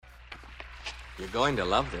You're going to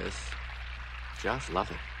love this. Just love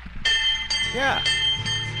it. Yeah,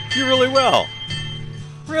 you really will.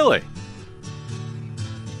 Really.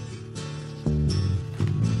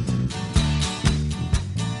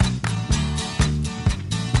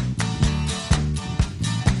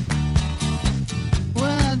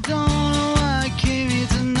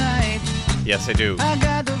 Yes, I do. I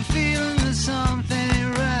got the feeling that something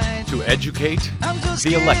ain't right. To educate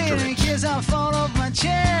the electorate. Guess I'll fall off my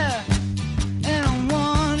chair. And I'm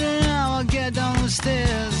wondering how I'll get down the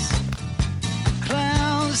stairs.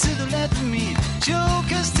 Clowns to the left of me,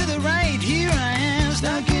 jokers to the right. Here I am,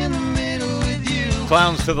 stuck in the middle with you.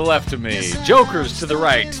 Clowns to the left of me, jokers to the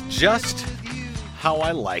right. Just how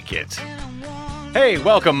I like it. Hey,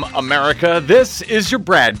 welcome, America. This is your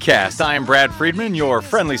BradCast. I am Brad Friedman, your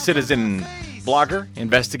friendly citizen blogger,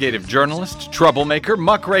 investigative journalist, troublemaker,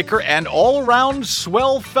 muckraker, and all-around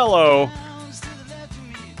swell fellow.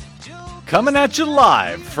 Coming at you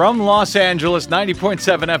live from Los Angeles,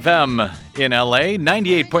 90.7 FM in LA,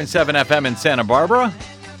 98.7 FM in Santa Barbara,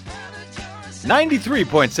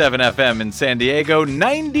 93.7 FM in San Diego,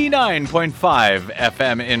 99.5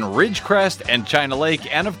 FM in Ridgecrest and China Lake,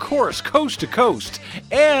 and of course, coast to coast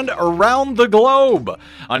and around the globe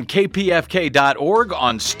on kpfk.org,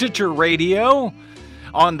 on Stitcher Radio,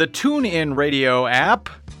 on the TuneIn Radio app,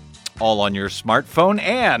 all on your smartphone,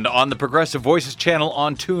 and on the Progressive Voices channel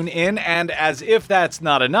on TuneIn. And as if that's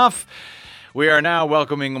not enough, we are now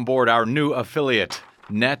welcoming aboard our new affiliate,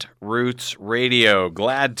 Netroots Radio.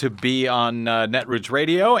 Glad to be on Netroots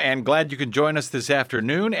Radio, and glad you can join us this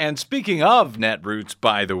afternoon. And speaking of Netroots,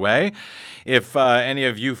 by the way, if any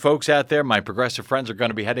of you folks out there, my progressive friends, are going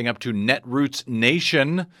to be heading up to Netroots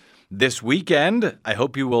Nation this weekend, I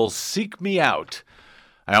hope you will seek me out.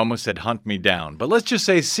 I almost said hunt me down, but let's just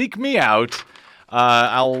say seek me out.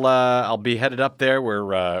 I'll be headed up there.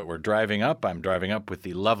 We're driving up. I'm driving up with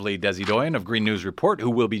the lovely Desi Dayen of Green News Report,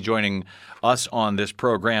 who will be joining us on this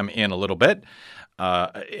program in a little bit.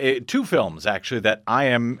 Two films actually that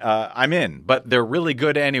I'm in, but they're really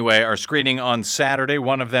good anyway. Are screening on Saturday.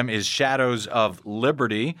 One of them is Shadows of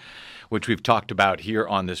Liberty, which we've talked about here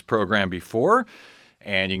on this program before.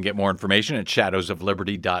 And you can get more information at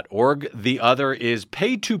shadowsofliberty.org. The other is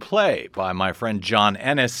Pay to Play by my friend John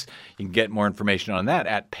Ennis. You can get more information on that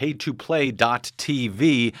at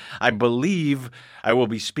paytoplay.tv. I believe I will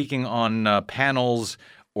be speaking on panels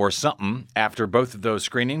or something after both of those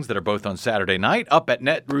screenings that are both on Saturday night up at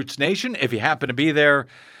Netroots Nation. If you happen to be there,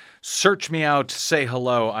 search me out, say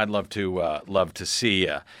hello. I'd love to see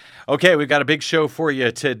you. Okay, we've got a big show for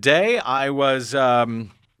you today. I was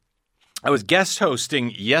guest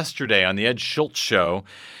hosting yesterday on the Ed Schultz Show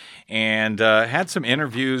and had some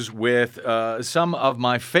interviews with some of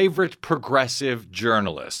my favorite progressive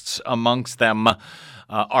journalists, amongst them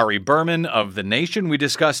Ari Berman of The Nation. We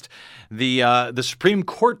discussed the Supreme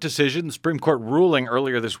Court decision, the Supreme Court ruling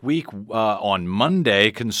earlier this week on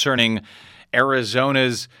Monday concerning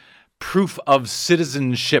Arizona's proof of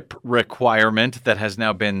citizenship requirement that has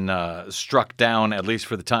now been struck down, at least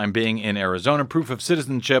for the time being, in Arizona. Proof of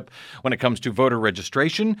citizenship when it comes to voter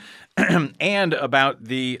registration, and about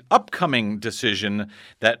the upcoming decision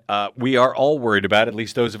that we are all worried about, at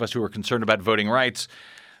least those of us who are concerned about voting rights,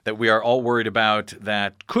 that we are all worried about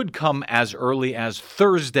that could come as early as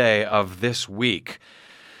Thursday of this week.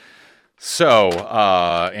 So,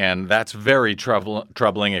 and that's very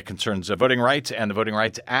troubling. It concerns voting rights and the Voting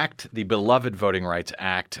Rights Act, the beloved Voting Rights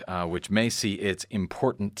Act, which may see its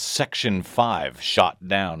important Section 5 shot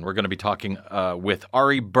down. We're going to be talking with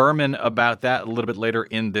Ari Berman about that a little bit later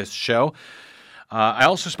in this show. I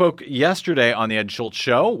also spoke yesterday on the Ed Schultz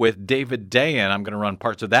Show with David Dayen. I'm going to run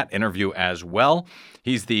parts of that interview as well.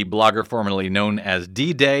 He's the blogger formerly known as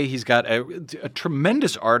D-Day. He's got a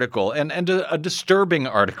tremendous article and a disturbing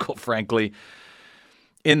article, frankly,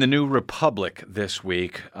 in the New Republic this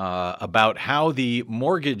week about how the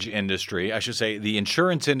mortgage industry, I should say the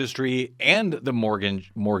insurance industry and the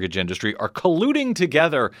mortgage industry are colluding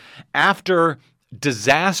together after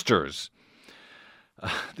disasters.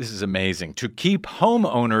 This is amazing. To keep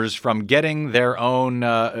homeowners from getting their own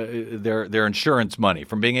their insurance money,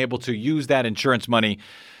 from being able to use that insurance money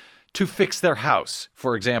to fix their house.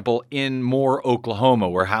 For example, in Moore, Oklahoma,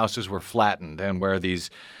 where houses were flattened and where these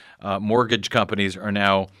mortgage companies are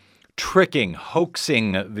now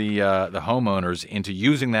hoaxing the homeowners into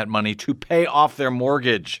using that money to pay off their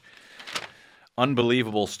mortgage.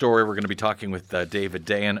 Unbelievable story. We're going to be talking with David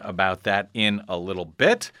Dayen about that in a little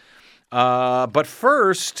bit. But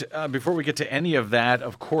first, before we get to any of that,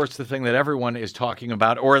 of course, the thing that everyone is talking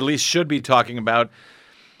about, or at least should be talking about,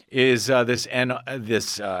 is this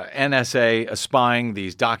NSA spying,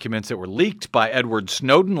 these documents that were leaked by Edward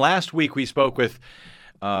Snowden. Last week we spoke with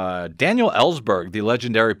Daniel Ellsberg, the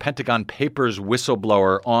legendary Pentagon Papers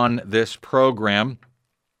whistleblower, on this program.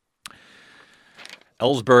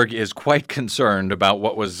 Ellsberg is quite concerned about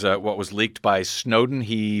what was leaked by Snowden.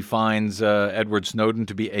 He finds Edward Snowden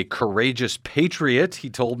to be a courageous patriot, he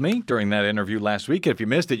told me during that interview last week. If you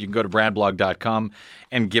missed it, you can go to bradblog.com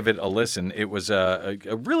and give it a listen. It was a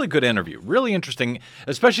really good interview, really interesting,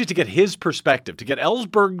 especially to get his perspective, to get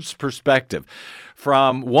Ellsberg's perspective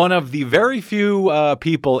from one of the very few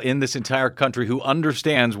people in this entire country who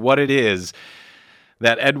understands what it is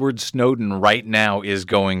that Edward Snowden right now is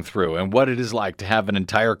going through and what it is like to have an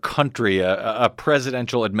entire country, a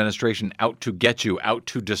presidential administration out to get you, out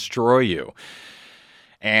to destroy you.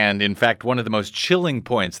 And in fact, one of the most chilling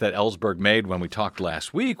points that Ellsberg made when we talked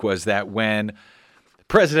last week was that when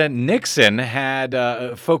President Nixon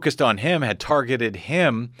had focused on him, had targeted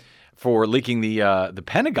him for leaking the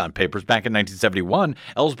Pentagon Papers back in 1971,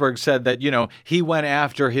 Ellsberg said that, he went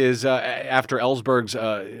after after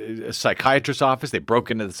Ellsberg's psychiatrist's office. They broke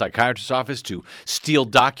into the psychiatrist's office to steal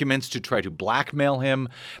documents to try to blackmail him.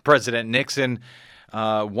 President Nixon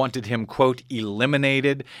wanted him, quote,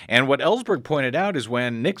 eliminated. And what Ellsberg pointed out is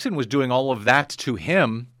when Nixon was doing all of that to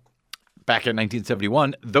him back in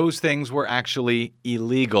 1971, those things were actually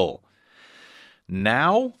illegal.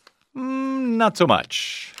 Now, not so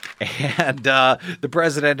much. And the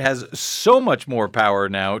president has so much more power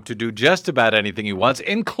now to do just about anything he wants,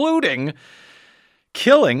 including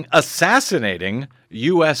killing, assassinating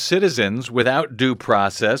U.S. citizens without due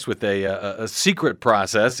process, with a secret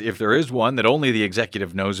process, if there is one, that only the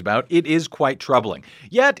executive knows about. It is quite troubling.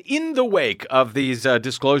 Yet, in the wake of these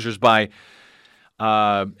disclosures by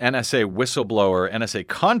NSA whistleblower, NSA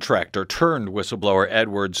contractor turned whistleblower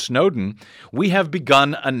Edward Snowden, we have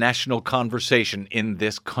begun a national conversation in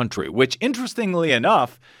this country, which, interestingly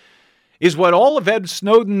enough, is what all of Ed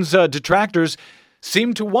Snowden's detractors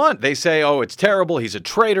seem to want. They say, oh, it's terrible, he's a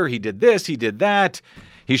traitor, he did this, he did that,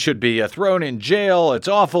 he should be thrown in jail, it's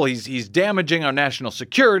awful, he's damaging our national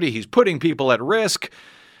security, he's putting people at risk.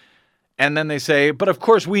 And then they say, but of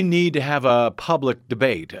course we need to have a public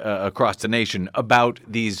debate across the nation about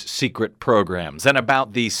these secret programs and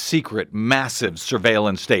about the secret, massive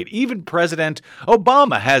surveillance state. Even President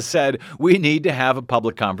Obama has said we need to have a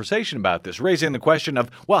public conversation about this, raising the question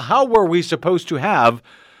of, well, how were we supposed to have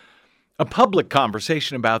a public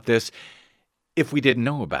conversation about this if we didn't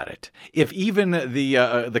know about it? If even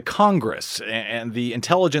the Congress and the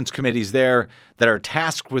intelligence committees there that are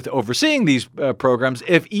tasked with overseeing these programs,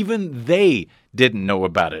 if even they didn't know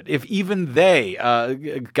about it, if even they,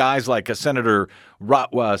 guys like Senator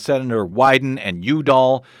Wyden and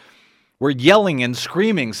Udall, were yelling and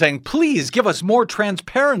screaming, saying, please give us more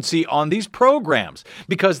transparency on these programs,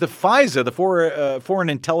 because the FISA, the Foreign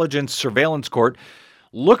Intelligence Surveillance Court,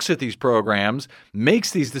 looks at these programs,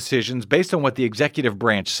 makes these decisions based on what the executive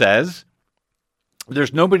branch says.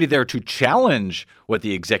 There's nobody there to challenge what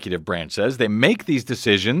the executive branch says. They make these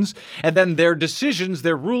decisions, and then their decisions,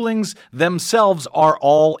 their rulings themselves are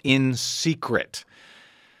all in secret.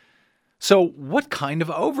 So what kind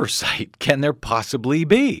of oversight can there possibly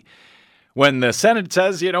be? When the Senate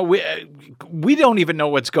says, we don't even know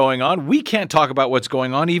what's going on. We can't talk about what's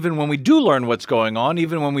going on. Even when we do learn what's going on,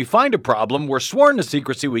 even when we find a problem, we're sworn to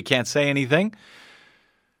secrecy. We can't say anything.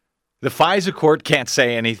 The FISA court can't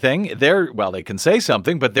say anything. They can say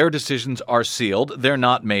something, but their decisions are sealed. They're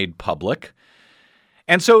not made public.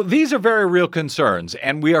 And so these are very real concerns.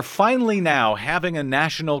 And we are finally now having a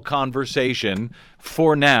national conversation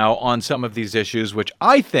for now on some of these issues, which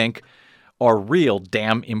I think are real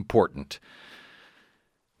damn important.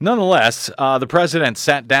 Nonetheless, the president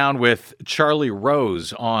sat down with Charlie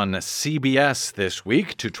Rose on CBS this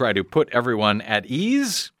week to try to put everyone at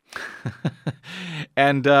ease.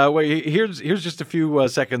 And here's just a few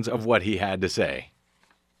seconds of what he had to say.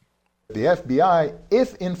 The FBI,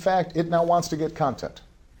 if in fact it now wants to get content,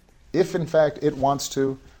 if in fact it wants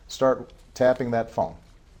to start tapping that phone,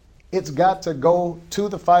 it's got to go to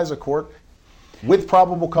the FISA court with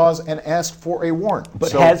probable cause and ask for a warrant.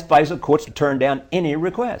 But has FISA courts turned down any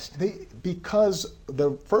request? Because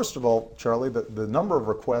first of all, Charlie, the number of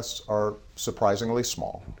requests are surprisingly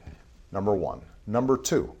small, number one. Number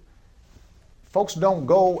two, folks don't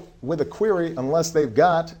go with a query unless they've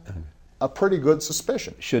got a pretty good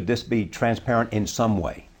suspicion. Should this be transparent in some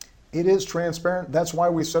way? It is transparent. That's why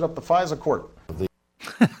we set up the FISA court.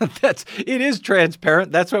 It is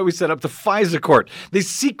transparent. That's why we set up the FISA court, the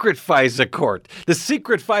secret FISA court, the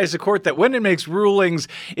secret FISA court that when it makes rulings,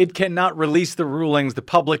 it cannot release the rulings. The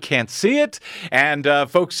public can't see it. And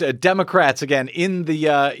folks, Democrats, again, in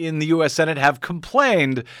the U.S. Senate have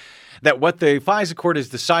complained that what the FISA court is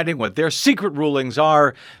deciding, what their secret rulings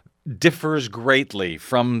are, differs greatly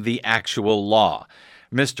from the actual law.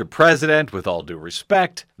 Mr. President, with all due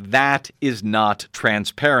respect, that is not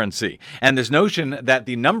transparency. And this notion that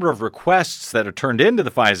the number of requests that are turned into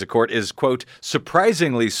the FISA court is, quote,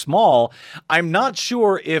 surprisingly small, I'm not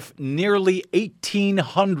sure if nearly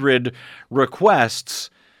 1,800 requests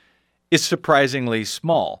is surprisingly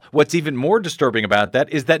small. What's even more disturbing about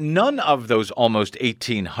that is that none of those almost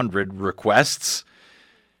 1,800 requests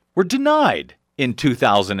were denied in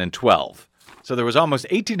 2012. So there was almost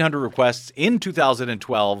 1,800 requests in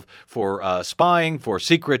 2012 for spying, for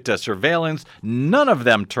secret surveillance. None of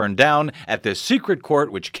them turned down at this secret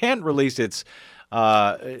court, which can't release its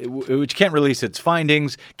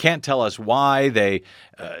findings, can't tell us why they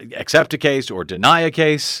accept a case or deny a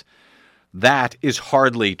case. That is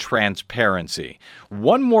hardly transparency.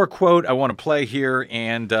 One more quote I want to play here,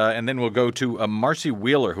 and then we'll go to Marcy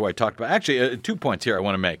Wheeler, who I talked about. Actually, 2 points here I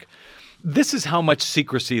want to make. This is how much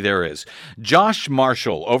secrecy there is. Josh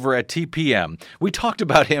Marshall over at TPM. We talked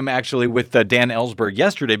about him actually with Dan Ellsberg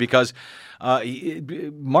yesterday because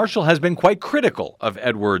Marshall has been quite critical of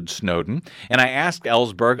Edward Snowden. And I asked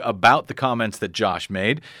Ellsberg about the comments that Josh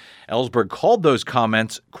made. Ellsberg called those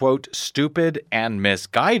comments, quote, stupid and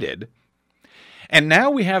misguided. And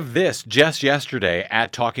now we have this just yesterday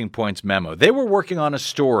at Talking Points Memo. They were working on a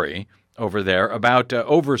story over there about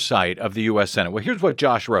oversight of the U.S. Senate. Well, here's what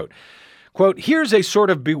Josh wrote. Quote, here's a sort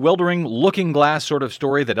of bewildering looking glass sort of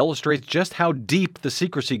story that illustrates just how deep the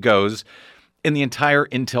secrecy goes in the entire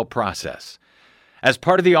intel process. As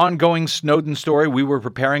part of the ongoing Snowden story, we were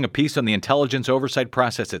preparing a piece on the intelligence oversight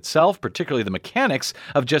process itself, particularly the mechanics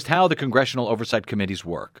of just how the congressional oversight committees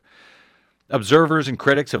work. Observers and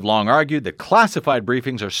critics have long argued that classified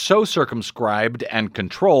briefings are so circumscribed and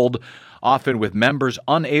controlled, often with members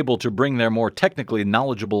unable to bring their more technically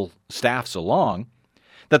knowledgeable staffs along,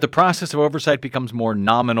 that the process of oversight becomes more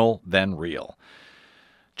nominal than real.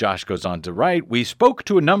 Josh goes on to write, we spoke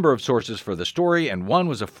to a number of sources for the story, and one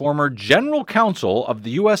was a former general counsel of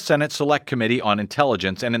the U.S. Senate Select Committee on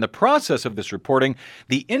Intelligence, and in the process of this reporting,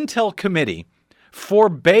 the Intel Committee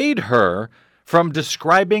forbade her from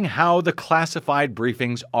describing how the classified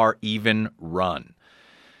briefings are even run.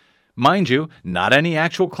 Mind you, not any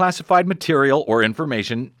actual classified material or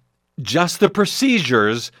information, just the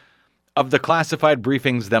procedures of the classified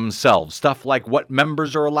briefings themselves, stuff like what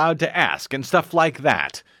members are allowed to ask and stuff like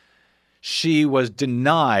that. She was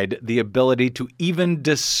denied the ability to even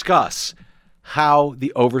discuss how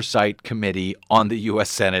the Oversight Committee on the U.S.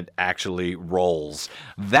 Senate actually rolls.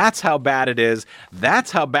 That's how bad it is.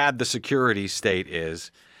 That's how bad the security state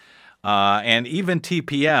is. And even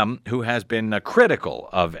TPM, who has been critical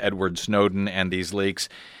of Edward Snowden and these leaks,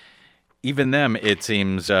 even them, it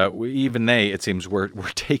seems, were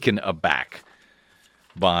taken aback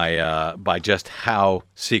by just how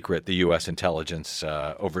secret the U.S. Intelligence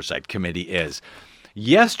Oversight Committee is.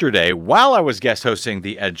 Yesterday, while I was guest hosting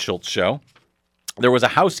the Ed Schultz Show, there was a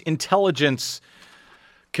House Intelligence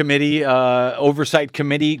Committee, Oversight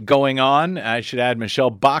Committee going on. I should add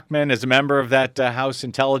Michelle Bachmann is a member of that House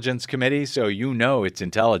Intelligence Committee, so you know it's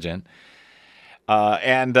intelligent.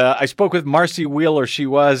 And I spoke with Marcy Wheeler. She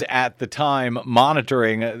was at the time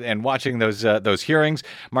monitoring and watching those hearings.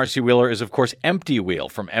 Marcy Wheeler is, of course, Empty Wheel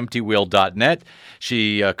from emptywheel.net.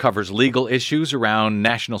 She covers legal issues around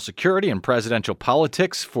national security and presidential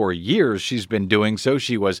politics. For years, she's been doing so.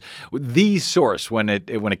 She was the source when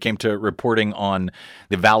it came to reporting on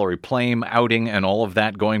the Valerie Plame outing and all of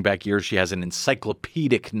that going back years. She has an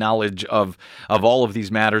encyclopedic knowledge of all of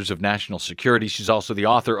these matters of national security. She's also the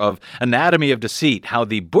author of Anatomy of Deceit, how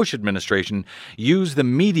the Bush administration used the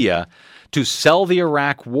media to sell the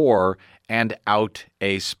Iraq war and out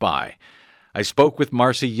a spy. I spoke with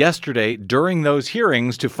Marcy yesterday during those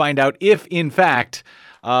hearings to find out if, in fact,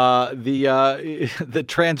 the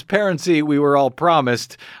transparency we were all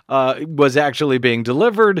promised was actually being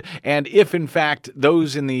delivered, and if, in fact,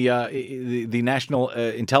 those in the national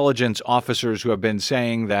intelligence officers who have been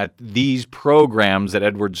saying that these programs that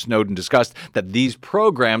Edward Snowden discussed, that these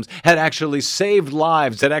programs had actually saved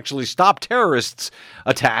lives, that actually stopped terrorists'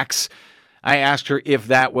 attacks. I asked her if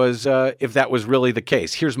that was really the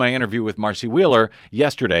case. Here's my interview with Marcy Wheeler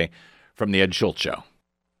yesterday from the Ed Schultz Show.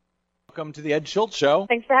 Welcome to the Ed Schultz Show.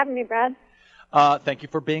 Thanks for having me, Brad. Thank you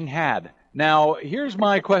for being had. Now, here's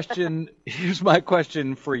my question. Here's my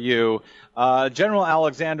question for you, General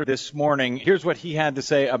Alexander. This morning, here's what he had to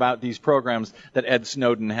say about these programs that Ed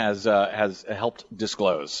Snowden has helped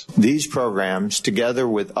disclose. These programs, together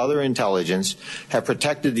with other intelligence, have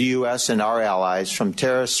protected the U.S. and our allies from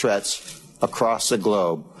terrorist threats across the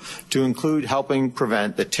globe, to include helping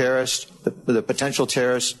prevent the potential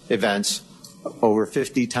terrorist events over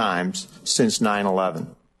 50 times since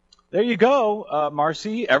 9/11. There you go,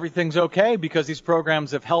 Marcy. Everything's okay because these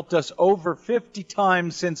programs have helped us over 50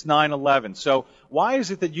 times since 9/11. So why is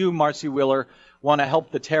it that you, Marcy Wheeler, want to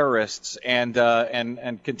help the terrorists and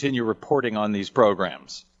continue reporting on these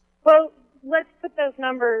programs? Well, let's put those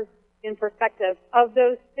numbers in perspective. Of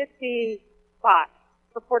those 50 plots,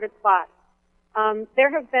 reported plots,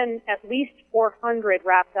 there have been at least 400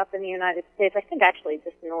 wrapped up in the United States, I think actually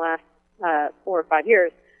just in the last 4 or 5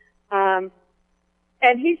 years.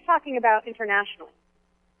 And he's talking about internationally.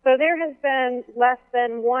 So there has been less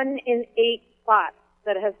than 1 in 8 plots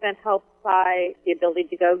that have been helped by the ability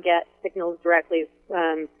to go get signals directly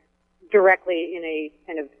in a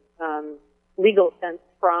kind of legal sense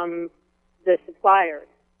from the suppliers.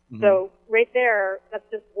 Mm-hmm. So right there, that's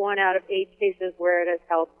just 1 out of 8 cases where it has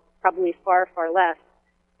helped, probably far, far less.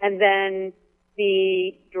 And then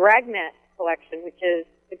the Dragnet collection, which is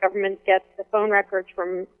the government gets the phone records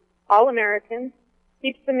from all Americans,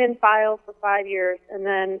 keeps them in files for 5 years, and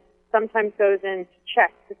then sometimes goes in to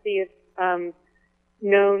check to see if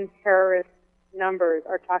known terrorist numbers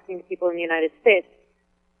are talking to people in the United States.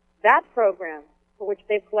 That program, for which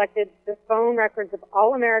they've collected the phone records of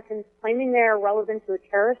all Americans claiming they are relevant to a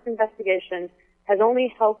terrorist investigation, has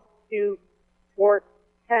only helped to thwart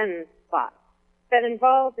 10 plots. Been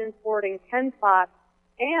involved in thwarting 10 plots,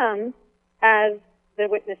 and as the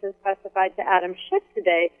witnesses testified to Adam Schiff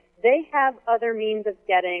today, they have other means of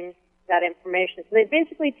getting that information. So they've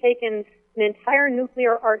basically taken an entire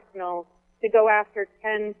nuclear arsenal to go after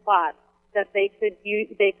 10 plots that they could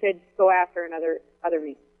go after in other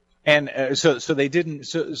means. And so they didn't.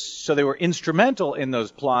 So they were instrumental in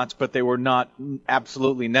those plots, but they were not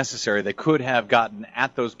absolutely necessary. They could have gotten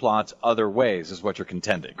at those plots other ways, is what you're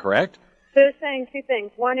contending, correct? So they're saying 2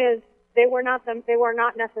 things. One is they were not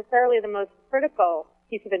necessarily the most critical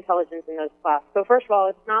piece of intelligence in those plots. So first of all,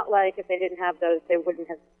 it's not like if they didn't have those, they wouldn't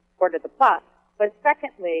have supported the plot. But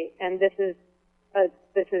secondly, and this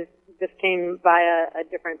came via a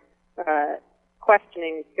different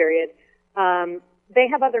questioning period. They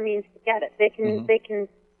have other means to get it. They can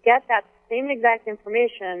get that same exact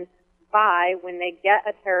information by when they get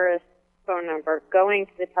a terrorist phone number, going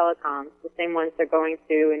to the telecoms, the same ones they're going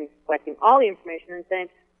to and collecting all the information and saying,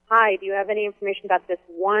 "Hi, do you have any information about this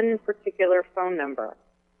one particular phone number?"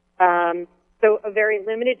 So a very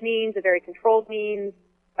limited means, a very controlled means.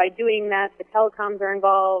 By doing that, the telecoms are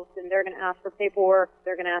involved, and they're going to ask for paperwork.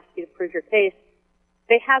 They're going to ask you to prove your case.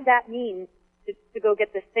 They have that means to go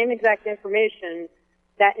get the same exact information,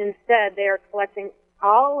 that instead they are collecting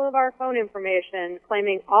all of our phone information,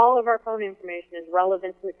 claiming all of our phone information is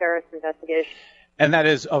relevant to a terrorist investigation. And that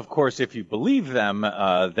is, of course, if you believe them,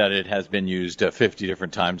 that it has been used 50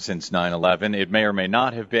 different times since 9/11. It may or may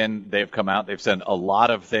not have been. They've come out. They've said a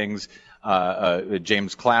lot of things.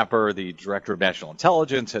 James Clapper, the director of national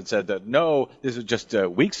intelligence, had said that no, this is just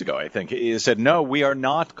weeks ago, I think. He said, no, we are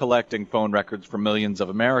not collecting phone records from millions of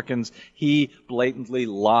Americans. He blatantly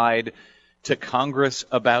lied to Congress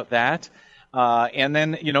about that. And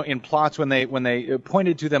then, in plots, when they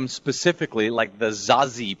pointed to them specifically, like the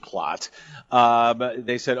Zazi plot,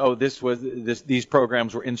 they said, oh, these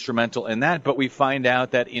programs were instrumental in that. But we find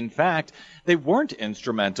out that, in fact, they weren't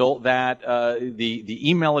instrumental, that the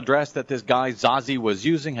email address that this guy Zazi was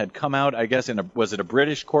using had come out, I guess, was it a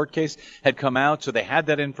British court case, had come out. So they had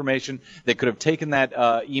that information. They could have taken that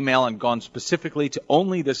email and gone specifically to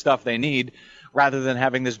only the stuff they need, rather than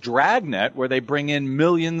having this dragnet where they bring in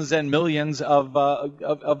millions and millions of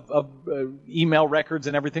email records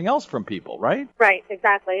and everything else from people, right? Right,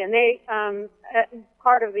 exactly. And they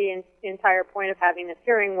part of the entire point of having this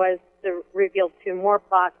hearing was to reveal 2 more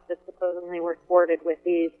plots that supposedly were thwarted with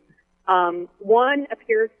these. One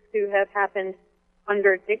appears to have happened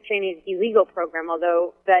under Dick Cheney's illegal program,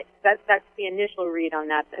 although that's the initial read on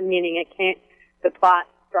that, meaning the plot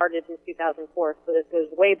started in 2004, so this goes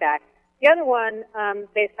way back. The other one,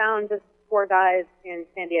 they found just 4 guys in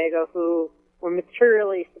San Diego who were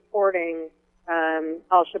materially supporting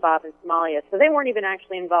al-Shabaab in Somalia. So they weren't even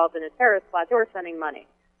actually involved in a terrorist plot. They were sending money.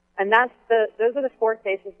 And those are the 4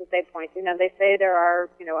 cases that they point to. Now, they say there are,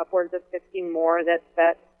 upwards of 15 more that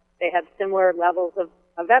they have similar levels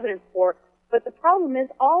of evidence for. But the problem is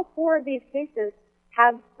all 4 of these cases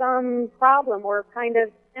have some problem or kind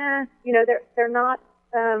of they're not.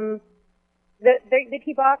 They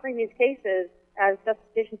keep offering these cases as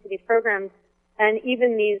justification for these programs, and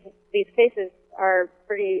even these cases are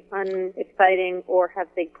pretty unexciting or have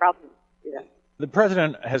big problems to them. The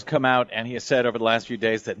president has come out and he has said over the last few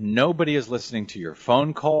days that nobody is listening to your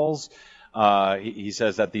phone calls. He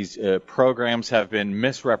says that these programs have been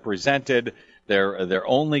misrepresented. They're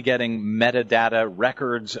only getting metadata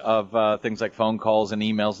records of things like phone calls and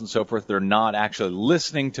emails and so forth. They're not actually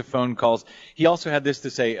listening to phone calls. He also had this to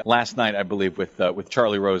say last night, I believe, with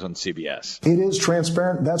Charlie Rose on CBS. It is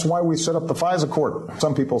transparent. That's why we set up the FISA court.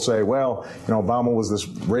 Some people say, well, Obama was this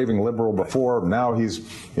raving liberal before. Now he's,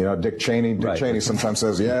 Dick Cheney. Dick Cheney sometimes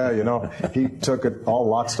says, he took it all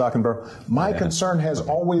lock, stock, and barrel. My concern has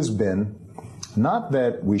always been not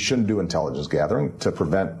that we shouldn't do intelligence gathering to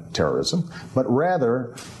prevent terrorism, but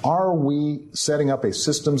rather, are we setting up a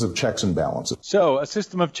systems of checks and balances? So, a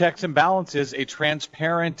system of checks and balances, a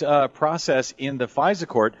transparent process in the FISA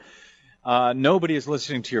court. Nobody is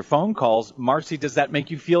listening to your phone calls. Marcy, does that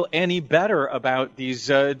make you feel any better about these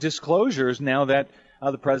disclosures now that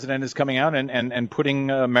the president is coming out and putting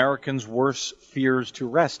Americans' worst fears to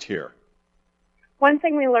rest here? One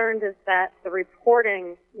thing we learned is that the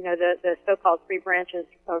reporting, the so-called three branches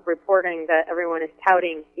of reporting that everyone is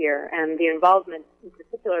touting here, and the involvement in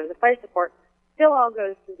particular of the FISA court, still all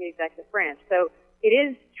goes through the executive branch. So it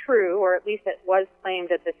is true, or at least it was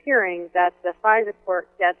claimed at this hearing, that the FISA court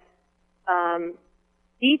gets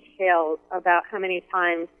details about how many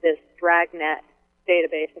times this dragnet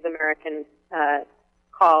database of American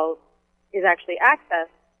calls is actually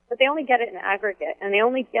accessed, but they only get it in aggregate, and they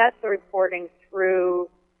only get the reporting through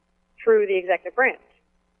the executive branch.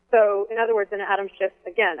 So, in other words, in Adam Schiff,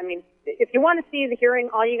 again, if you want to see the hearing,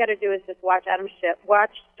 all you got to do is just watch Adam Schiff,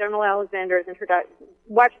 watch General Alexander's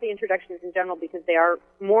watch the introductions in general, because they are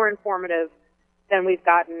more informative than we've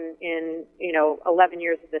gotten in, 11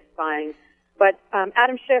 years of this spying. But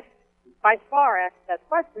Adam Schiff, by far, asked that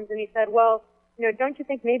questions, and he said, well, don't you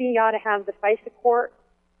think maybe you ought to have the FISA court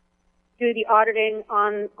do the auditing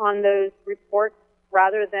on those reports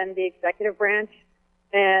rather than the executive branch?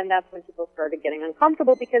 And that's when people started getting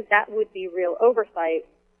uncomfortable, because that would be real oversight.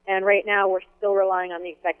 And right now we're still relying on the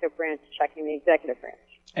executive branch checking the executive branch.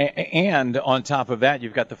 And on top of that,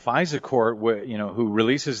 you've got the FISA court, who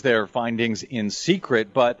releases their findings in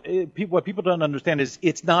secret. But what people don't understand is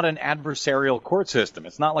it's not an adversarial court system.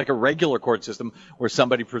 It's not like a regular court system where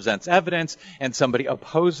somebody presents evidence and somebody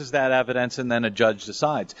opposes that evidence and then a judge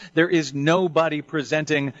decides. There is nobody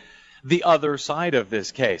presenting the other side of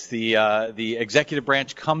this case. The executive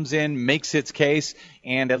branch comes in, makes its case,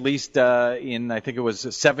 and at least in, I think it was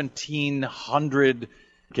 1,700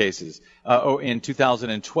 cases in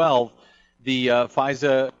 2012, the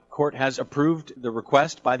FISA court has approved the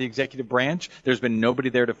request by the executive branch. There's been nobody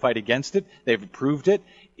there to fight against it. They've approved it.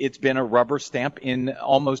 It's been a rubber stamp in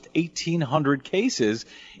almost 1,800 cases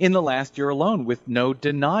in the last year alone, with no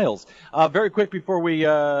denials. Very quick before we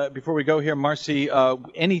go here, Marcy,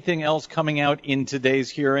 anything else coming out in today's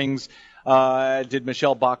hearings? Did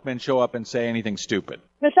Michelle Bachmann show up and say anything stupid?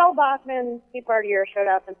 Michelle Bachmann, Tea Partier, showed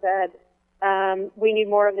up and said, we need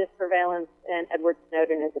more of this surveillance, and Edward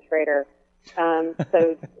Snowden is a traitor.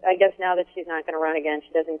 So I guess now that she's not going to run again,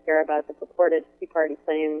 she doesn't care about the purported Tea Party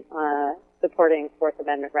claim supporting Fourth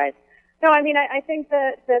Amendment rights. No, I think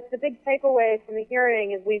that the big takeaway from the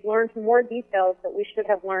hearing is we've learned more details that we should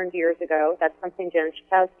have learned years ago. That's something Jen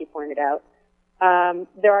Schakowsky pointed out.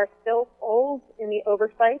 There are still holes in the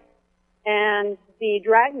oversight, and the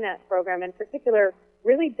Dragnet program in particular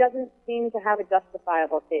really doesn't seem to have a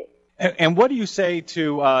justifiable case. And what do you say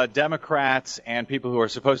to Democrats and people who are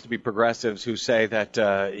supposed to be progressives who say that,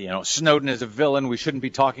 Snowden is a villain, we shouldn't be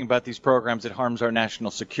talking about these programs, it harms our national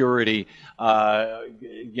security,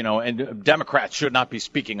 and Democrats should not be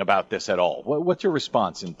speaking about this at all? What's your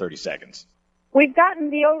response in 30 seconds? We've gotten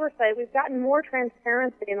the oversight. We've gotten more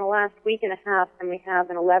transparency in the last week and a half than we have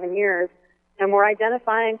in 11 years, and we're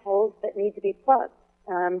identifying holes that need to be plugged.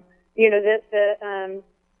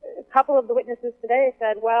 A couple of the witnesses today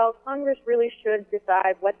said, well, Congress really should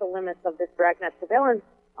decide what the limits of this dragnet surveillance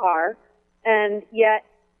are, and yet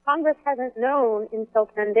Congress hasn't known until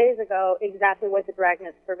 10 days ago exactly what the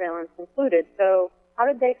dragnet surveillance included. So how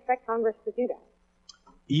did they expect Congress to do that?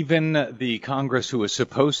 Even the Congress who was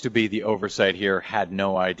supposed to be the oversight here had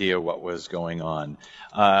no idea what was going on.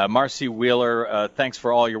 Marcy Wheeler, thanks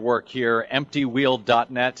for all your work here.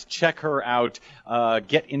 EmptyWheel.net. Check her out.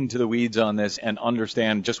 Get into the weeds on this and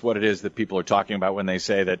understand just what it is that people are talking about when they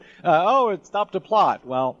say that, it stopped a plot.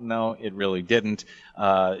 Well, no, it really didn't.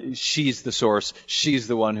 She's the source. She's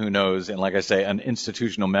the one who knows. And like I say, an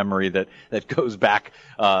institutional memory that goes back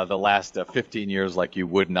the last 15 years like you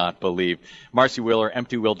would not believe. Marcy Wheeler,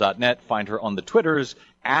 EmptyWheel.net. Find her on the Twitters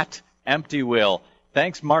at EmptyWheel.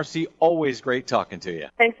 Thanks, Marcy. Always great talking to you.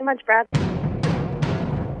 Thanks so much, Brad.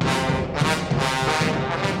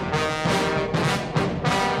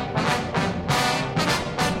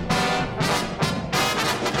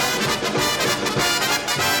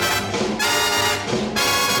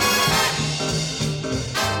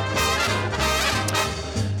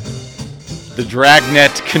 The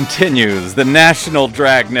Dragnet continues. The national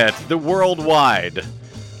Dragnet, the worldwide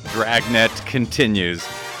Dragnet continues.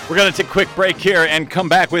 We're going to take a quick break here and come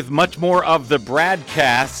back with much more of the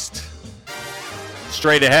BradCast.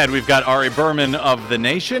 Straight ahead, we've got Ari Berman of The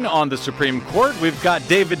Nation on the Supreme Court. We've got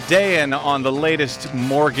David Dayen on the latest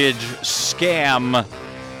mortgage scam.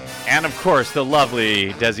 And, of course, the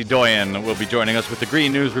lovely Desi Dayen will be joining us with the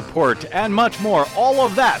Green News Report and much more. All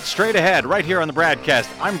of that straight ahead right here on the BradCast.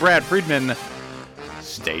 I'm Brad Friedman.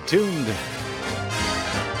 Stay tuned.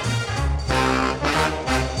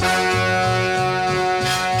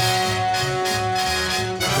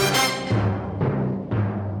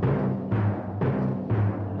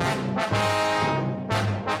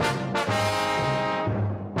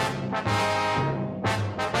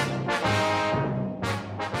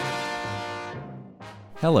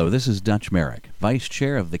 Hello, this is Dutch Merrick, Vice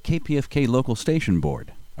Chair of the KPFK Local Station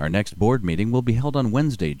Board. Our next board meeting will be held on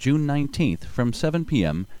Wednesday, June 19th from 7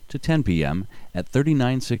 p.m. to 10 p.m. at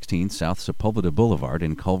 3916 South Sepulveda Boulevard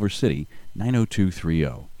in Culver City,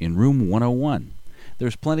 90230, in room 101.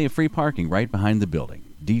 There's plenty of free parking right behind the building.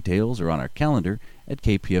 Details are on our calendar at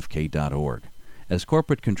kpfk.org. As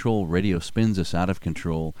corporate control radio spins us out of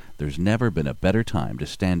control, there's never been a better time to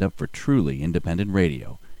stand up for truly independent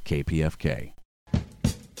radio. KPFK.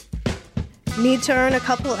 Need to earn a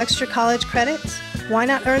couple extra college credits? Why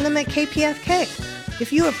not earn them at KPFK?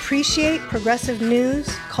 If you appreciate progressive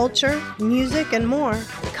news, culture, music, and more,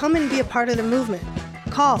 come and be a part of the movement.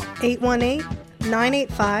 Call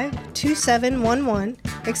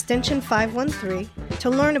 818-985-2711, extension 513, to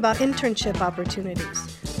learn about internship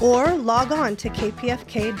opportunities. Or log on to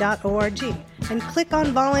kpfk.org and click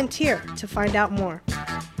on Volunteer to find out more.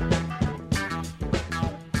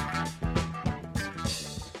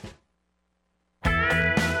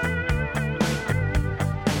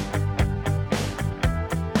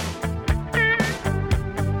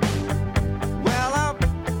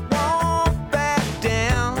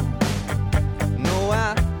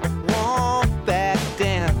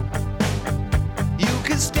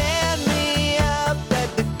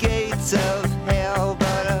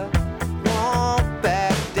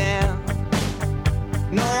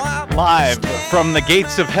 Live from the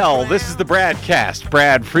gates of hell, this is the BradCast.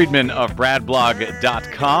 Brad Friedman of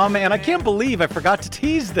BradBlog.com. And I can't believe I forgot to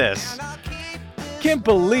tease this.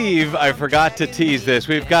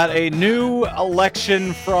 We've got a new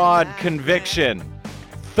election fraud conviction.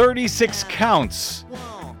 36 counts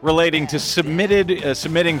relating to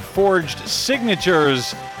submitting forged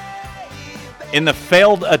signatures in the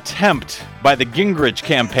failed attempt by the Gingrich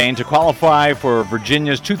campaign to qualify for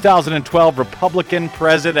Virginia's 2012 Republican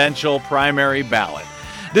presidential primary ballot.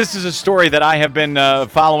 This is a story that I have been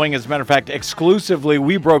following, as a matter of fact, exclusively.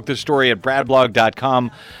 We broke the story at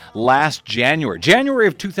BradBlog.com last January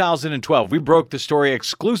of 2012. We broke the story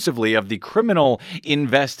exclusively of the criminal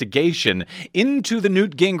investigation into the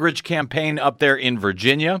Newt Gingrich campaign up there in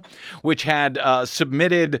Virginia, which had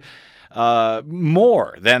submitted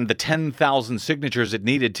more than the 10,000 signatures it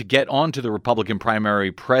needed to get onto the Republican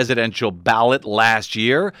primary presidential ballot last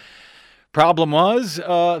year. Problem was,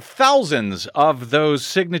 thousands of those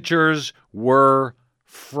signatures were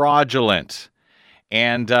fraudulent.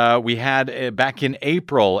 And we had, back in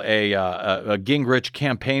April, a Gingrich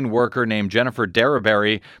campaign worker named Jennifer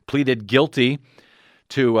Derryberry pleaded guilty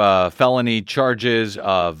to felony charges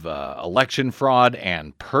of election fraud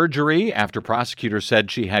and perjury after prosecutors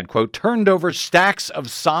said she had, quote, turned over stacks of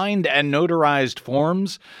signed and notarized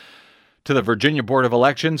forms to the Virginia Board of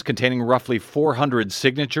Elections containing roughly 400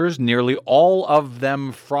 signatures, nearly all of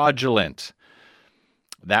them fraudulent.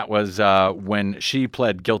 That was when she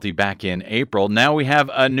pled guilty back in April. Now we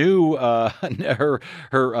have a new, her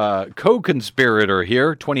co-conspirator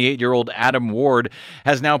here, 28-year-old Adam Ward,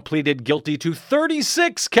 has now pleaded guilty to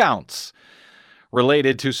 36 counts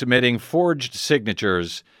related to submitting forged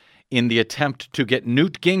signatures in the attempt to get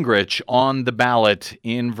Newt Gingrich on the ballot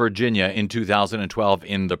in Virginia in 2012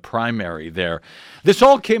 in the primary there. This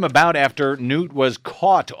all came about after Newt was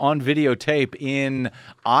caught on videotape in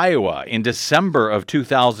Iowa in December of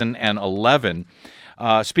 2011.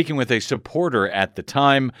 Speaking with a supporter at the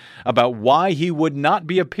time about why he would not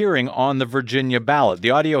be appearing on the Virginia ballot. The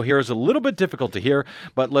audio here is a little bit difficult to hear,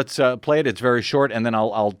 but let's play it. It's very short, and then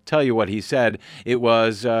I'll tell you what he said. It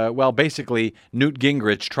was, basically Newt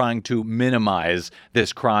Gingrich trying to minimize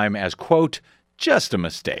this crime as, quote, just a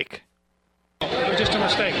mistake. It was just a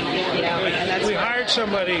mistake. We hired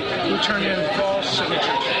somebody who turned in false signatures.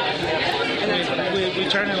 We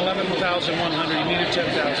turned in 11,100. You needed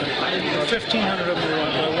 10,000. 1,500 of them were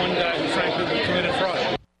by one guy who frankly committed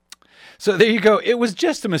fraud. So there you go. It was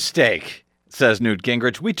just a mistake, says Newt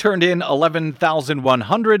Gingrich. We turned in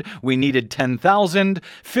 11,100. We needed 10,000.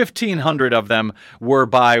 1,500 of them were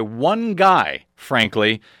by one guy,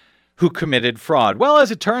 frankly, who committed fraud. Well,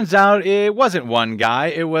 as it turns out, it wasn't one guy.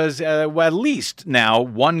 It was at least now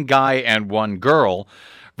one guy and one girl.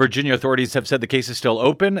 Virginia authorities have said the case is still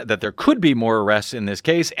open, that there could be more arrests in this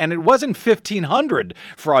case, and it wasn't 1,500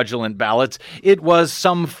 fraudulent ballots. It was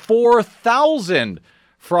some 4,000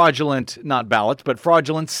 fraudulent, not ballots, but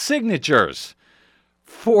fraudulent signatures.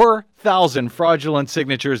 4,000 fraudulent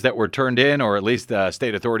signatures that were turned in, or at least the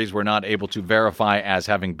state authorities were not able to verify as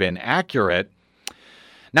having been accurate.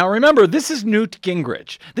 Now, remember, this is Newt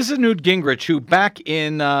Gingrich. This is Newt Gingrich, who back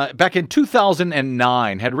in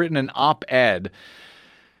 2009 had written an op-ed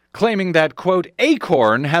claiming that, quote,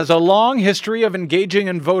 Acorn has a long history of engaging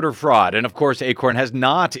in voter fraud. And, of course, Acorn has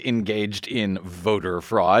not engaged in voter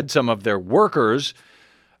fraud. Some of their workers,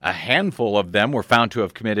 a handful of them, were found to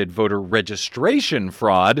have committed voter registration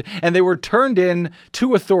fraud, and they were turned in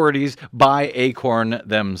to authorities by Acorn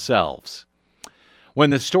themselves.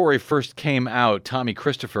 When the story first came out, Tommy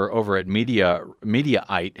Christopher over at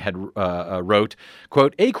Mediaite had wrote,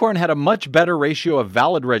 quote, Acorn had a much better ratio of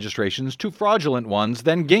valid registrations to fraudulent ones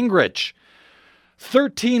than Gingrich.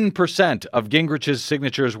 13% of Gingrich's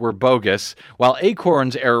signatures were bogus, while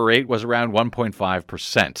Acorn's error rate was around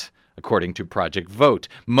 1.5%, according to Project Vote.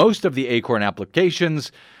 Most of the Acorn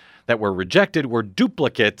applications that were rejected were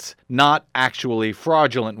duplicates, not actually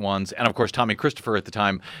fraudulent ones. And of course, Tommy Christopher at the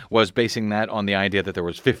time was basing that on the idea that there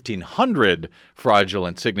was 1,500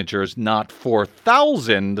 fraudulent signatures, not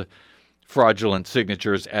 4,000 fraudulent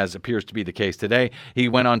signatures, as appears to be the case today. He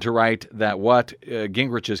went on to write that what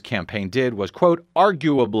Gingrich's campaign did was, quote,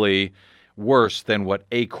 arguably worse than what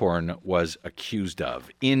Acorn was accused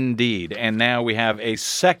of. Indeed. And now we have a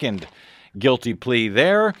second guilty plea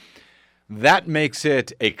there. That makes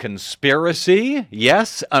it a conspiracy.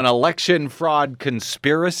 Yes, an election fraud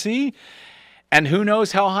conspiracy. And who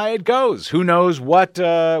knows how high it goes? Who knows what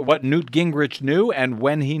Newt Gingrich knew and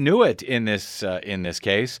when he knew it in this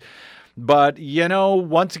case? But, you know,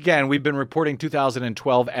 once again, we've been reporting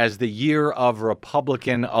 2012 as the year of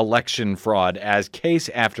Republican election fraud, as case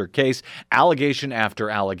after case, allegation after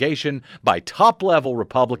allegation by top-level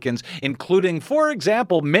Republicans, including, for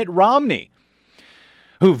example, Mitt Romney,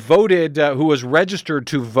 who was registered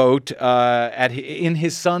to vote in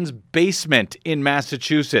his son's basement in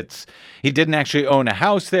Massachusetts. He didn't actually own a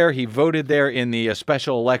house there. He voted there in the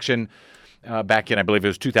special election back in, I believe it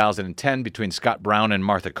was 2010, between Scott Brown and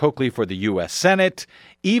Martha Coakley for the U.S. Senate.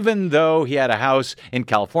 Even though he had a house in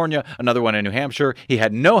California, another one in New Hampshire, he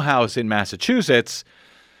had no house in Massachusetts.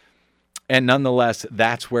 And nonetheless,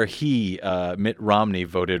 that's where Mitt Romney,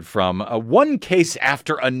 voted from. One case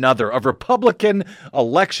after another of Republican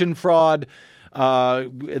election fraud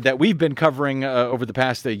that we've been covering over the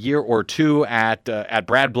past year or two at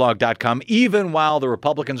bradblog.com, even while the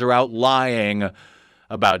Republicans are out lying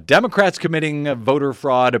about Democrats committing voter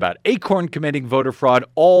fraud, about Acorn committing voter fraud,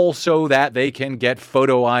 all so that they can get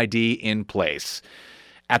photo ID in place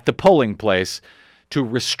at the polling place to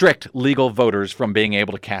restrict legal voters from being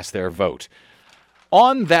able to cast their vote.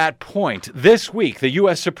 On that point, this week, the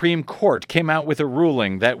U.S. Supreme Court came out with a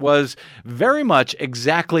ruling that was very much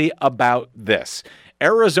exactly about this.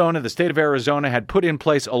 The state of Arizona, had put in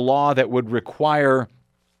place a law that would require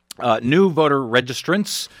new voter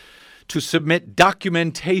registrants to submit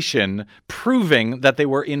documentation proving that they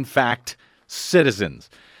were, in fact, citizens.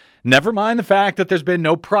 Never mind the fact that there's been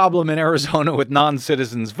no problem in Arizona with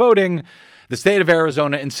non-citizens voting. The state of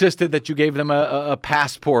Arizona insisted that you gave them a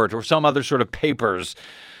passport or some other sort of papers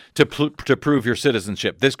to prove your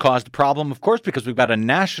citizenship. This caused a problem, of course, because we've got a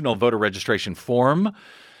national voter registration form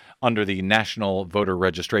under the National Voter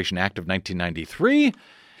Registration Act of 1993.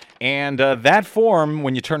 And that form,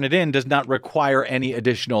 when you turn it in, does not require any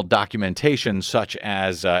additional documentation, such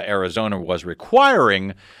as Arizona was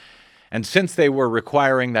requiring. And since they were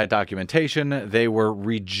requiring that documentation, they were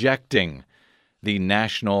rejecting the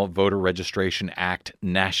National Voter Registration Act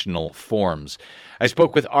national forms. I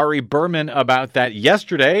spoke with Ari Berman about that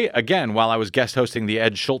yesterday, again, while I was guest hosting the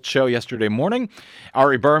Ed Schultz Show yesterday morning.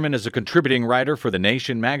 Ari Berman is a contributing writer for The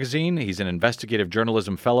Nation magazine. He's an investigative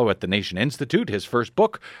journalism fellow at the Nation Institute. His first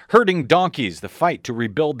book, Herding Donkeys, The Fight to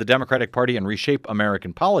Rebuild the Democratic Party and Reshape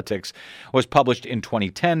American Politics, was published in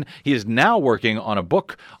 2010. He is now working on a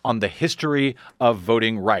book on the history of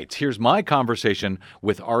voting rights. Here's my conversation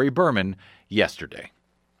with Ari Berman yesterday.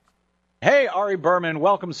 Hey, Ari Berman,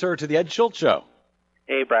 welcome, sir, to the Ed Schultz Show.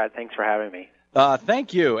 Hey, Brad, thanks for having me.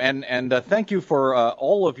 Thank you, and thank you for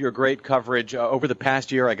all of your great coverage over the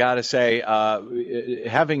past year. I got to say,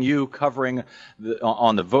 having you covering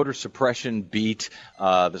on the voter suppression beat,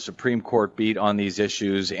 the Supreme Court beat on these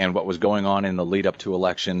issues, and what was going on in the lead up to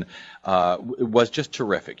election was just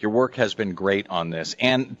terrific. Your work has been great on this,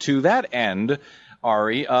 and to that end,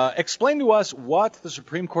 Ari, explain to us what the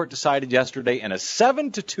Supreme Court decided yesterday in a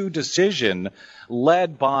 7-2 decision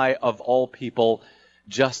led by, of all people,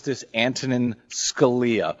 Justice Antonin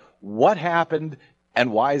Scalia. What happened,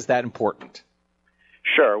 and why is that important?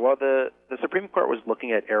 Sure. Well, the Supreme Court was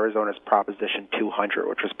looking at Arizona's Proposition 200,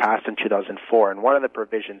 which was passed in 2004, and one of the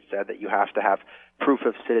provisions said that you have to have proof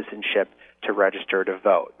of citizenship to register to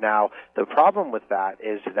vote. Now, the problem with that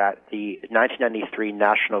is that the 1993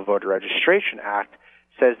 National Voter Registration Act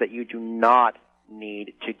says that you do not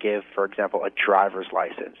need to give, for example, a driver's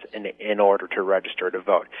license in order to register to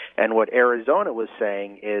vote. And what Arizona was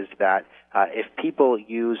saying is that if people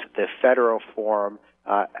use the federal form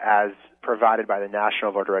as provided by the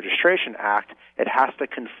National Voter Registration Act, it has to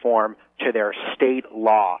conform to their state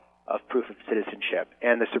law of proof of citizenship.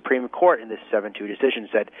 And the Supreme Court in this 7-2 decision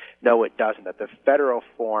said, no, it doesn't, that the federal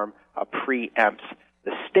form preempts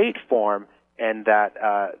the state form, and that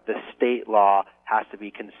the state law has to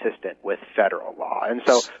be consistent with federal law. And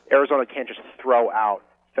so Arizona can't just throw out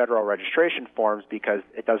federal registration forms because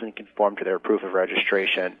it doesn't conform to their proof of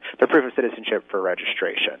registration, their proof of citizenship for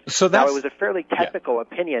registration. So now, it was a fairly technical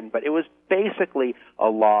opinion, but it was basically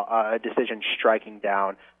a decision striking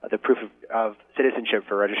down the proof of citizenship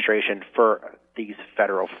for registration for these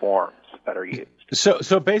federal forms that are used.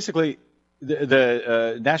 So basically,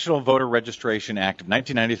 the National Voter Registration Act of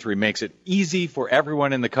 1993 makes it easy for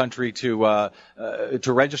everyone in the country to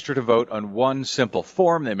register to vote on one simple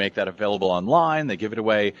form. They make that available online. They give it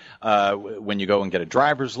away when you go and get a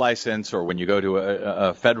driver's license or when you go to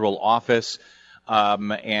a federal office.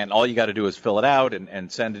 And all you got to do is fill it out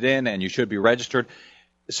and send it in, and you should be registered.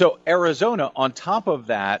 So Arizona, on top of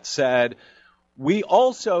that, said, we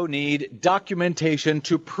also need documentation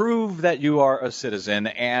to prove that you are a citizen,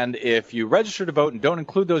 and if you register to vote and don't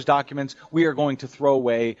include those documents, we are going to throw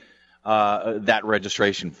away that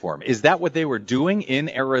registration form. Is that what they were doing in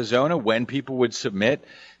Arizona when people would submit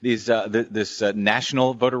these this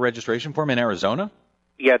national voter registration form in Arizona?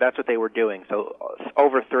 Yeah, that's what they were doing. So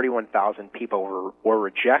over 31,000 people were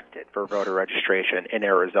rejected for voter registration in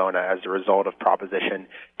Arizona as a result of Proposition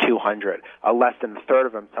 200. Less than a third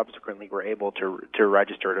of them subsequently were able to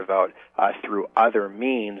register to vote through other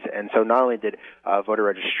means. And so not only did voter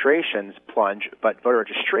registrations plunge, but voter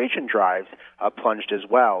registration drives plunged as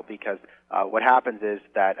well, because what happens is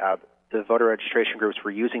that the voter registration groups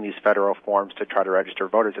were using these federal forms to try to register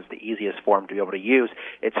voters. It's the easiest form to be able to use.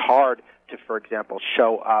 It's hard to, for example,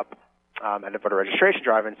 show up at a voter registration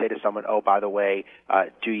drive and say to someone, oh, by the way,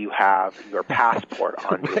 do you have your passport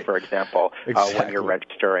on you, for example, when you're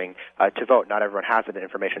registering to vote? Not everyone has that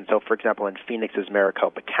information. So, for example, in Phoenix's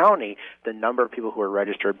Maricopa County, the number of people who were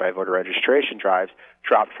registered by voter registration drives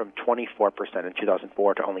dropped from 24% in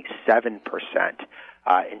 2004 to only 7%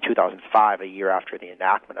 in 2005, a year after the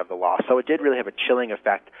enactment of the law. So it did really have a chilling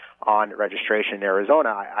effect on registration in Arizona.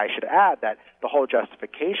 I should add that the whole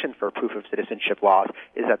justification for proof of citizenship laws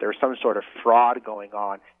is that there's some sort of fraud going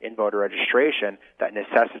on in voter registration that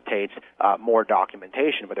necessitates more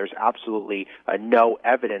documentation, but there's absolutely no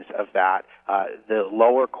evidence of that. The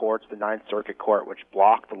lower courts, the Ninth Circuit Court, which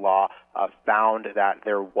blocked the law, found that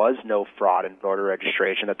there was no fraud in voter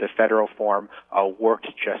registration, that the federal form worked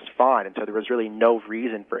just fine, and so there was really no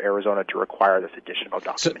reason for Arizona to require this additional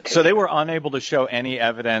documentation. So they were unable to show any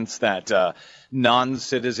evidence that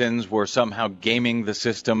non-citizens were somehow gaming the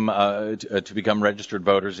system to become registered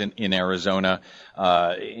voters in Arizona,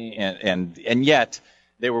 and yet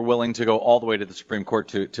they were willing to go all the way to the Supreme Court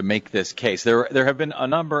to make this case. There have been a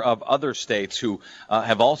number of other states who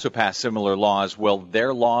have also passed similar laws. Will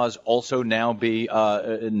their laws also now be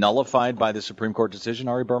nullified by the Supreme Court decision,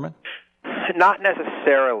 Ari Berman? Not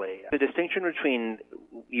necessarily. The distinction between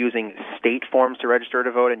using state forms to register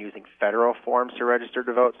to vote and using federal forms to register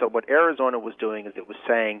to vote. So what Arizona was doing is it was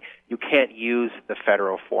saying you can't use the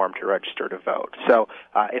federal form to register to vote. So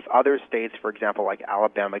if other states, for example, like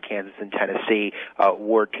Alabama, Kansas, and Tennessee,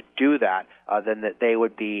 were to do that, then that they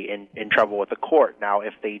would be in trouble with the court. Now,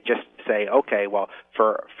 if they just say, okay, well,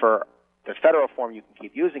 for the federal form you can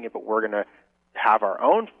keep using it, but we're going to have our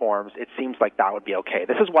own forms, it seems like that would be okay.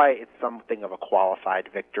 This is why it's something of a qualified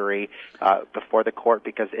victory before the court,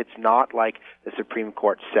 because it's not like the Supreme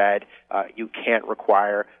Court said you can't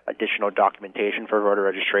require additional documentation for voter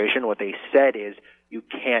registration. What they said is you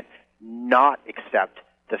can't not accept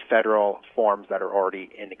the federal forms that are already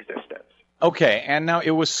in existence. Okay, and now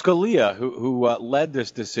it was Scalia who led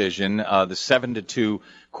this decision, the 7-2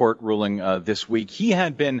 court ruling this week. He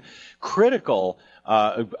had been critical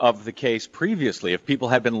of the case previously. If people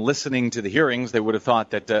had been listening to the hearings, they would have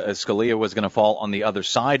thought that Scalia was going to fall on the other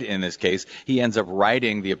side in this case. He ends up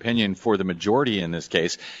writing the opinion for the majority in this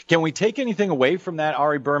case. Can we take anything away from that,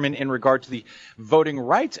 Ari Berman, in regard to the Voting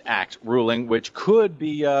Rights Act ruling, which could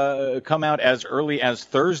be come out as early as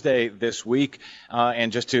Thursday this week?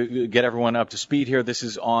 And just to get everyone up to speed here, this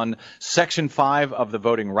is on Section 5 of the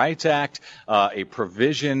Voting Rights Act, a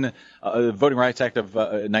provision, Voting Rights Act of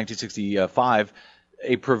 1965,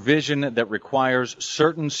 a provision that requires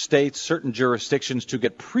certain states, certain jurisdictions to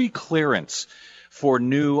get pre-clearance for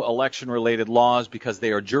new election-related laws because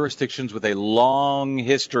they are jurisdictions with a long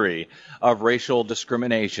history of racial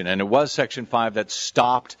discrimination. And it was Section 5 that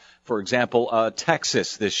stopped, for example,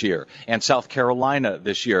 Texas this year and South Carolina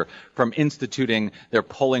this year from instituting their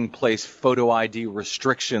polling place photo ID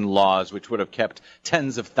restriction laws, which would have kept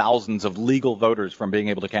tens of thousands of legal voters from being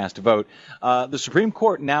able to cast a vote. The Supreme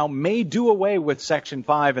Court now may do away with Section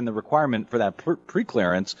 5 and the requirement for that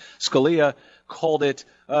pre-clearance. Scalia called it,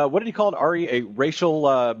 what did he call it, Ari? A racial...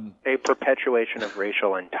 a perpetuation of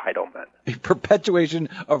racial entitlement. A perpetuation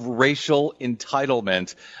of racial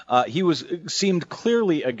entitlement. He seemed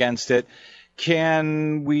clearly against it.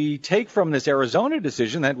 Can we take from this Arizona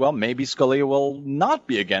decision that, well, maybe Scalia will not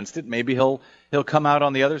be against it? Maybe he'll come out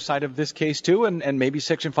on the other side of this case too, and maybe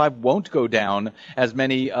Section 5 won't go down as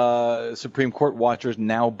many Supreme Court watchers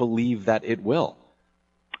now believe that it will?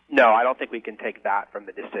 No, I don't think we can take that from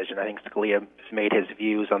the decision. I think Scalia has made his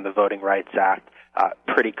views on the Voting Rights Act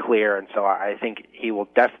pretty clear, and so I think he will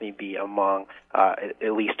definitely be among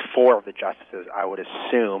at least four of the justices, I would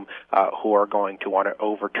assume, who are going to want to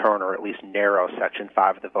overturn or at least narrow Section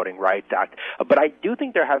 5 of the Voting Rights Act. But I do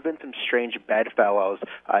think there have been some strange bedfellows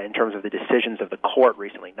in terms of the decisions of the court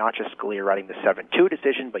recently, not just Scalia writing the 7-2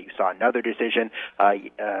 decision, but you saw another decision,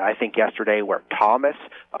 I think yesterday, where Thomas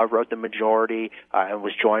wrote the majority and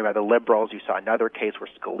was joined by the liberals. You saw another case where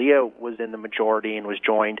Scalia was in the majority and was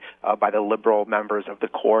joined by the liberal members of the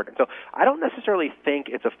court. And so I don't necessarily think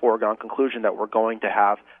it's a foregone conclusion that we're going to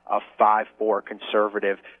have a 5-4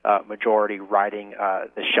 conservative majority writing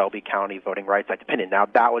the Shelby County Voting Rights Act opinion. Now,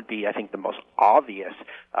 that would be, I think, the most obvious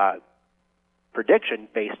prediction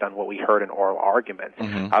based on what we heard in oral arguments.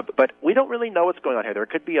 But we don't really know what's going on here. There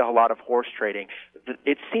could be a lot of horse trading.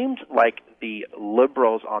 It seems like the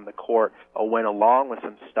liberals on the court went along with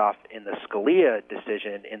some stuff in the Scalia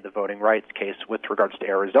decision in the voting rights case with regards to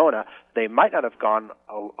Arizona. They might not have gone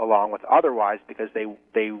along with otherwise because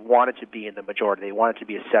they wanted to be in the majority. They wanted to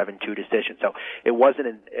be a 7-2 decision. So it wasn't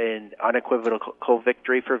an unequivocal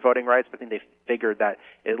victory for voting rights, but I think they figured that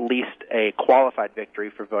at least a qualified victory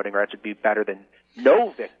for voting rights would be better than no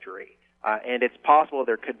victory. And it's possible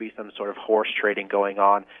there could be some sort of horse trading going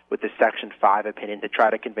on with the Section 5 opinion to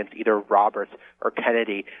try to convince either Roberts or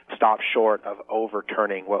Kennedy stop short of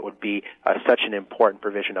overturning what would be such an important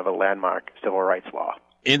provision of a landmark civil rights law.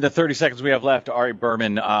 In the 30 seconds we have left, Ari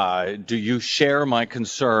Berman, do you share my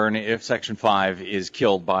concern if Section 5 is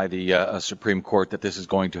killed by the Supreme Court that this is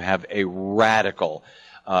going to have a radical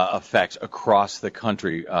effect across the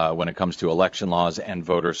country when it comes to election laws and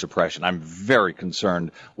voter suppression? I'm very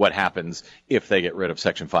concerned what happens if they get rid of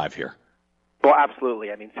Section 5 here. Well,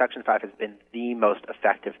 absolutely. I mean, Section 5 has been the most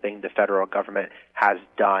effective thing the federal government has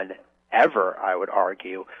done ever, I would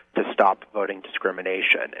argue, to stop voting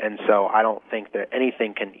discrimination. And so I don't think that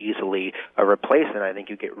anything can easily replace it. I think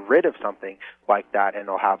you get rid of something like that and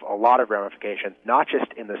it'll have a lot of ramifications, not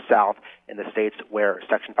just in the South, in the states where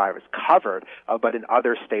Section 5 is covered, but in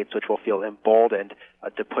other states which will feel emboldened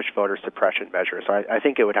to push voter suppression measures. So I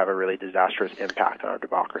think it would have a really disastrous impact on our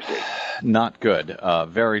democracy. Not good.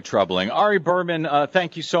 Very troubling. Ari Berman,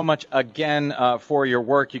 thank you so much again for your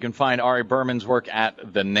work. You can find Ari Berman's work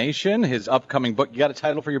at The Nation, his upcoming book. You got a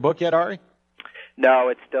title for your book yet, Ari? No,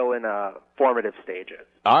 it's still in formative stages.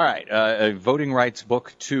 All right. A voting rights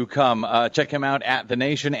book to come. Check him out at The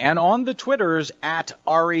Nation and on the Twitters at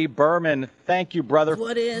Ari Berman. Thank you, brother.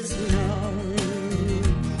 What is known,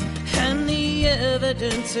 and the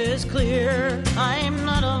evidence is clear. I'm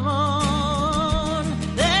not alone.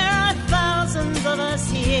 There are thousands of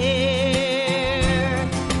us here.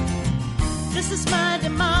 This is my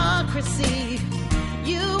democracy.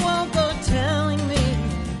 You won't go telling me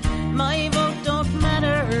my vote don't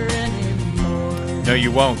matter anymore. No,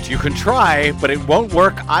 you won't. You can try, but it won't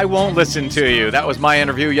work. I won't listen to you. That was my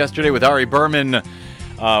interview yesterday with Ari Berman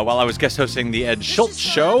while I was guest hosting the Ed Schultz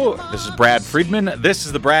Show. This is Brad Friedman. This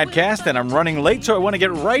is the BradCast, and I'm running late, so I want to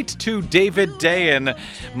get right to David Dayen.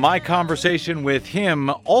 My conversation with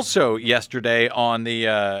him also yesterday on the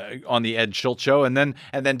Ed Schultz Show, and then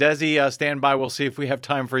Desi, stand by. We'll see if we have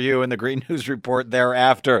time for you in the Green News Report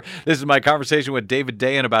thereafter. This is my conversation with David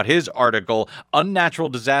Dayen about his article, Unnatural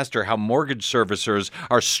Disaster: How Mortgage Servicers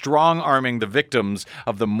Are Strong-Arming the Victims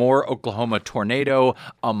of the Moore, Oklahoma Tornado,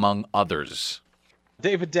 among others.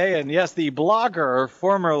 David Dayen, yes, the blogger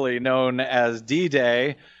formerly known as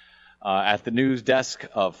D-Day, at the news desk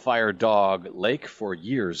of Fire Dog Lake for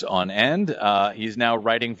years on end. He's now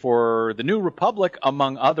writing for The New Republic,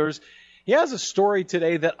 among others. He has a story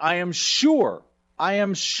today that I am sure I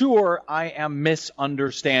am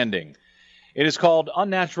misunderstanding. It is called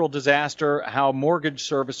Unnatural Disaster: How Mortgage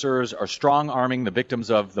Servicers Are Strong-Arming the Victims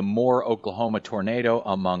of the Moore, Oklahoma Tornado,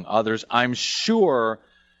 among others. I'm sure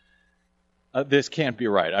this can't be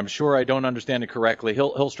right. I'm sure I don't understand it correctly.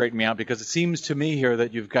 He'll straighten me out, because it seems to me here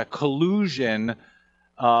that you've got collusion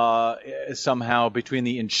somehow between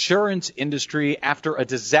the insurance industry after a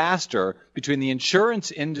disaster, between the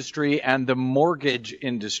insurance industry and the mortgage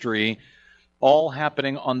industry, all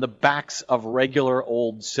happening on the backs of regular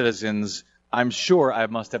old citizens. I'm sure I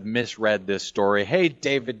must have misread this story. Hey,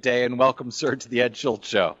 David Dayen, welcome, sir, to the Ed Schultz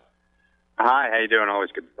Show. Hi, how you doing? Always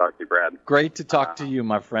good to talk to you, Brad. Great to talk to you,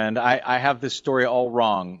 my friend. I have this story all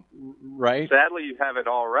wrong, right? Sadly, you have it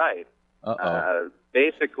all right.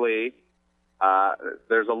 Basically,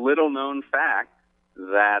 there's a little-known fact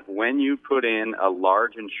that when you put in a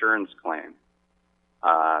large insurance claim,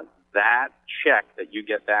 that check that you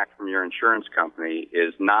get back from your insurance company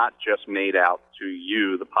is not just made out to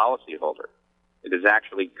you, the policyholder. It is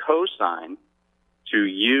actually co-signed to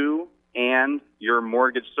you and your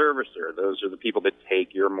mortgage servicer. Those are the people that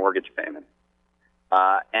take your mortgage payment.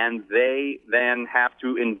 And they then have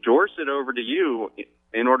to endorse it over to you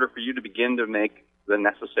in order for you to begin to make the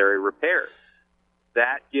necessary repairs.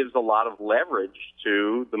 That gives a lot of leverage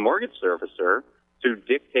to the mortgage servicer to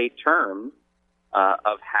dictate terms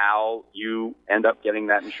of how you end up getting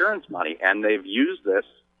that insurance money. And they've used this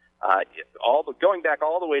going back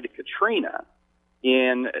all the way to Katrina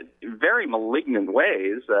in very malignant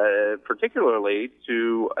ways, particularly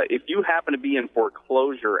to if you happen to be in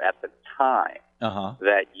foreclosure at the time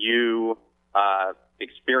that you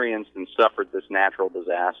experienced and suffered this natural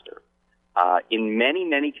disaster. In many,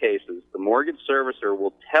 many cases, the mortgage servicer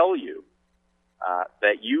will tell you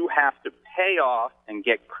that you have to pay off and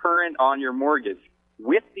get current on your mortgage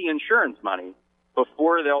with the insurance money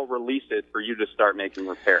before they'll release it for you to start making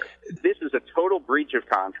repairs. This is a total breach of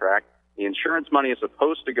contract. The insurance money is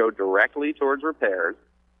supposed to go directly towards repairs,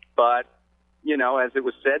 but, you know, as it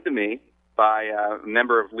was said to me by a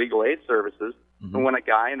member of Legal Aid Services, when a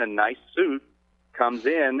guy in a nice suit comes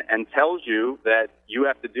in and tells you that you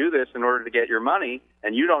have to do this in order to get your money,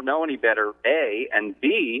 and you don't know any better, A, and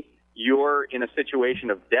B, you're in a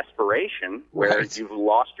situation of desperation where you've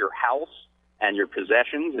lost your house and your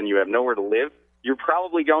possessions and you have nowhere to live, you're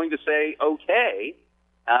probably going to say, okay,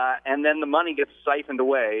 and then the money gets siphoned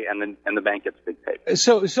away, and the bank gets big paper.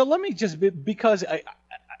 So let me just, because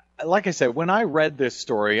like I said, when I read this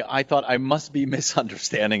story, I thought I must be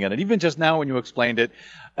misunderstanding it. And even just now when you explained it,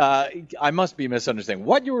 I must be misunderstanding.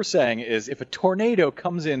 What you were saying is if a tornado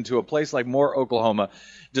comes into a place like Moore, Oklahoma,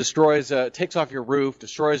 destroys, takes off your roof,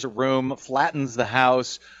 destroys a room, flattens the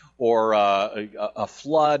house, or a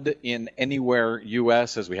flood in anywhere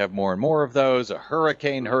U.S., as we have more and more of those, a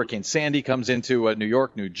hurricane, Hurricane Sandy comes into New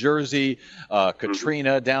York, New Jersey,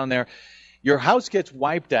 Katrina down there, your house gets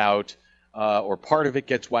wiped out, or part of it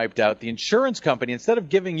gets wiped out. The insurance company, instead of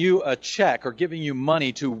giving you a check or giving you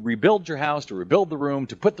money to rebuild your house, to rebuild the room,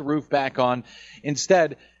 to put the roof back on,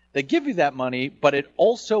 instead They give you that money, but it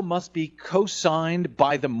also must be co-signed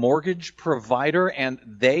by the mortgage provider, and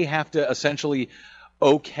they have to essentially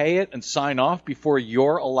okay it and sign off before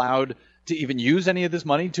you're allowed to even use any of this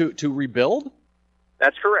money to rebuild?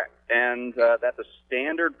 That's correct. And that's a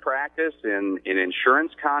standard practice in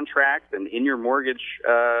insurance contracts and in your mortgage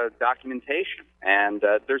documentation. And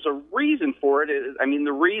there's a reason for it.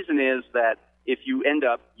 The reason is that if you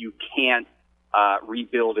can't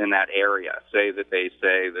rebuild in that area, say that they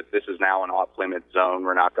say that this is now an off-limit zone,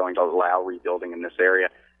 we're not going to allow rebuilding in this area,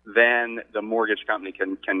 then the mortgage company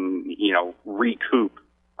can recoup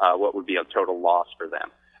what would be a total loss for them.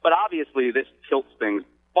 But obviously this tilts things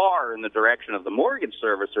far in the direction of the mortgage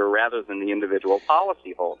servicer rather than the individual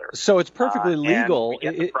policyholder. So it's perfectly legal. And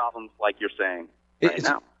we get the problems like you're saying right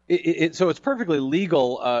now. So it's perfectly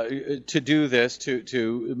legal to do this,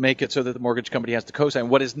 to make it so that the mortgage company has to co-sign.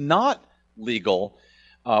 What is not legal,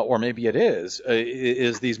 or maybe it is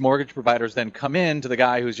these mortgage providers then come in to the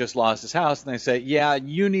guy who's just lost his house and they say, yeah,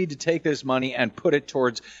 you need to take this money and put it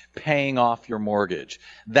towards paying off your mortgage.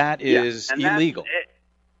 That is illegal.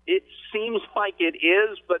 It seems like it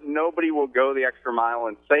is, but nobody will go the extra mile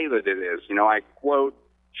and say that it is. I quote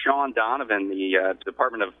Sean Donovan, the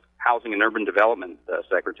Department of Housing and Urban Development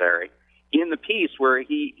Secretary, in the piece where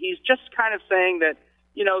he's just kind of saying that,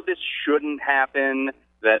 this shouldn't happen,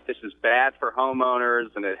 that this is bad for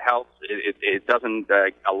homeowners and it doesn't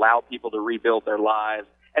allow people to rebuild their lives,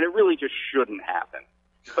 and it really just shouldn't happen.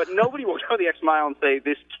 But nobody will go the extra mile and say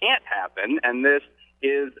this can't happen, and this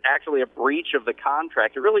is actually a breach of the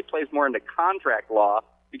contract. It really plays more into contract law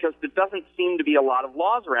because there doesn't seem to be a lot of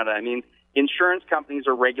laws around it. Insurance companies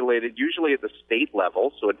are regulated usually at the state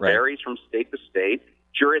level, so it varies from state to state.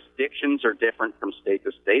 Jurisdictions are different from state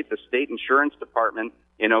to state. The state insurance department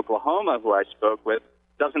in Oklahoma, who I spoke with,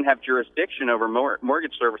 doesn't have jurisdiction over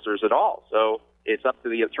mortgage servicers at all. So it's up to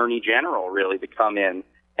the attorney general really to come in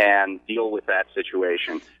and deal with that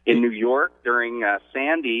situation. In New York, during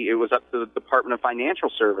Sandy, it was up to the Department of Financial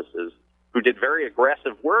Services, who did very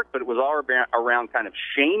aggressive work, but it was all around kind of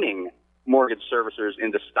shaming mortgage servicers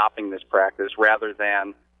into stopping this practice rather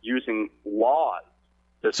than using laws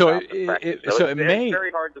to stop the practice. It's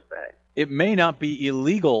very hard to say. It may not be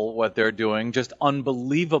illegal what they're doing, just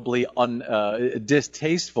unbelievably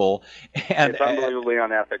distasteful. And, it's unbelievably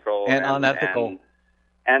unethical. And unethical.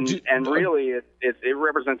 And really, it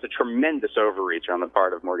represents a tremendous overreach on the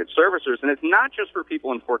part of mortgage servicers. And it's not just for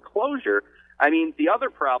people in foreclosure. The other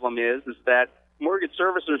problem is that mortgage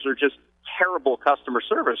servicers are just terrible customer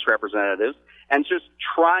service representatives and just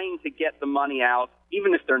trying to get the money out,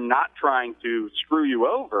 even if they're not trying to screw you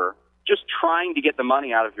over, just trying to get the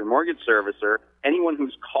money out of your mortgage servicer. Anyone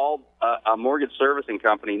who's called a mortgage servicing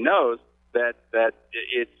company knows that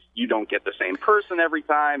you don't get the same person every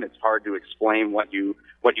time. It's hard to explain what you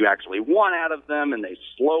actually want out of them, and they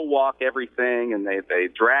slow walk everything, and they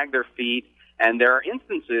drag their feet. And there are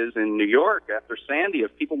instances in New York after Sandy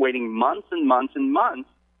of people waiting months and months and months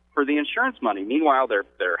for the insurance money. Meanwhile,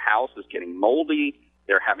 their house is getting moldy.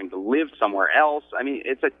 They're having to live somewhere else.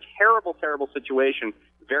 It's a terrible, terrible situation,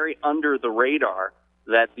 very under the radar,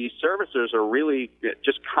 that these servicers are really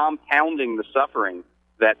just compounding the suffering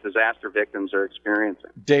that disaster victims are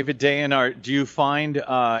experiencing. David Dayen, do you find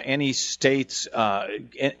any states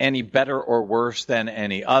any better or worse than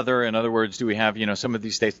any other? In other words, do we have some of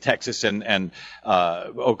these states, Texas and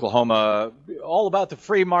Oklahoma, all about the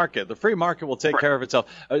free market? The free market will take care of itself.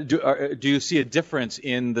 Do you see a difference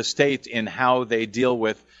in the states in how they deal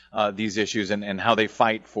with these issues and how they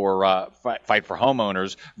fight for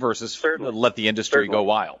homeowners versus let the industry go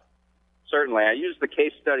wild? Certainly. I used the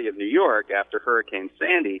case study of New York after Hurricane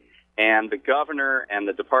Sandy, and the governor and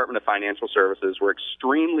the Department of Financial Services were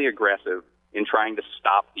extremely aggressive in trying to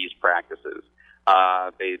stop these practices.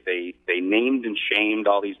 They named and shamed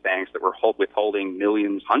all these banks that were withholding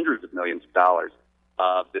millions, hundreds of millions of dollars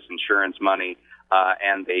of this insurance money,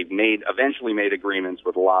 and they eventually made agreements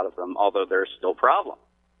with a lot of them, although there are still problems.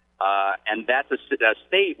 And that's a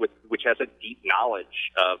state which has a deep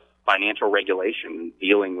knowledge of financial regulation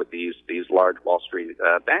dealing with these large Wall Street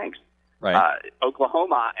banks. Right.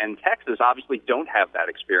 Oklahoma and Texas obviously don't have that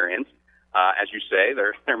experience. As you say,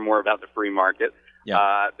 they're more about the free market.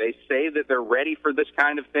 Yeah. They say that they're ready for this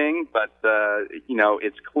kind of thing, but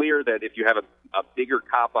it's clear that if you have a bigger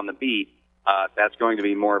cop on the beat, that's going to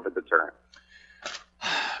be more of a deterrent.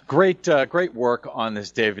 Great work on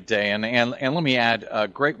this, David Dayen. And let me add,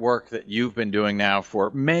 great work that you've been doing now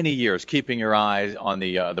for many years, keeping your eyes on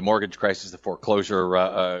the mortgage crisis, the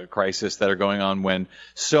foreclosure crisis that are going on when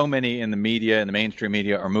so many in the media, in the mainstream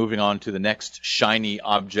media, are moving on to the next shiny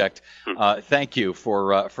object. Thank you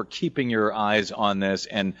for keeping your eyes on this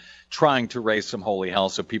and trying to raise some holy hell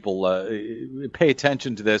so people pay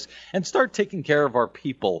attention to this and start taking care of our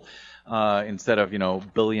people. Instead of,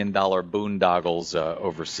 billion-dollar boondoggles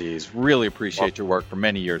overseas. Really appreciate your work for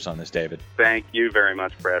many years on this, David. Thank you very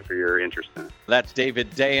much, Brad, for your interest in it. That's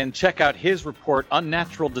David Dayen. Check out his report,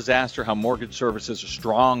 Unnatural Disaster, How Mortgage Services Are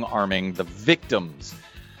Strong-Arming the Victims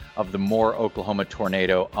of the Moore, Oklahoma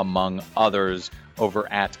tornado, among others,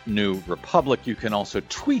 over at New Republic. You can also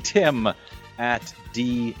tweet him at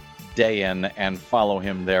DDayen and follow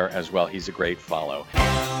him there as well. He's a great follow.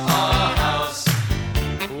 Our house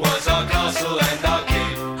was our castle and our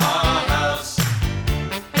king. Our house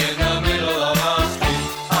in the middle of our street.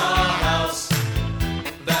 Our house,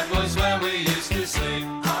 that was where we used to sleep.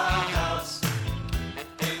 Our house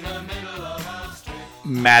in the middle of our street.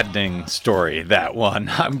 Maddening story, that one.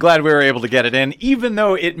 I'm glad we were able to get it in, even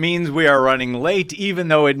though it means we are running late, even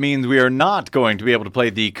though it means we are not going to be able to play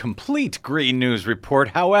the complete Green News Report.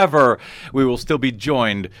 However, we will still be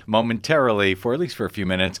joined momentarily, for at least for a few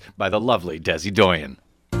minutes, by the lovely Desi Dayen.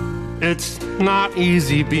 It's not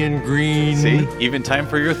easy being green. See, even time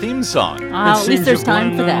for your theme song. At least there's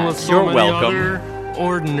time for that. You're welcome. Other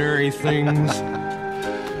ordinary things.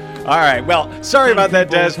 All right, well, sorry about that,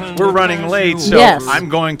 Des. We're running late, so yes. I'm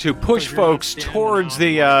going to push folks towards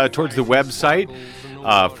the website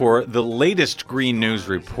for the latest Green News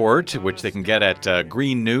Report, which they can get at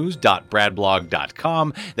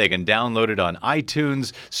greennews.bradblog.com. They can download it on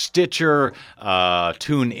iTunes, Stitcher,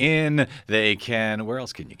 TuneIn. They can. Where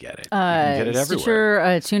else can you get it? You can get it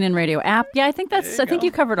everywhere. Stitcher, TuneIn Radio app. Yeah, I think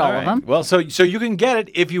you covered all of them. Well, so you can get it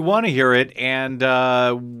if you want to hear it. And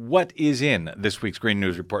what is in this week's Green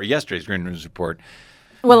News Report? Yesterday's Green News Report.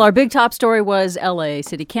 Well, our big top story was L.A.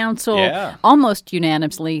 City Council almost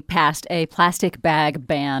unanimously passed a plastic bag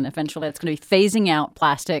ban. Eventually, it's going to be phasing out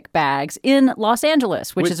plastic bags in Los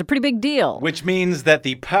Angeles, which is a pretty big deal. Which means that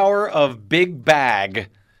the power of big bag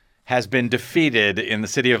has been defeated in the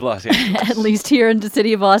city of Los Angeles. At least here in the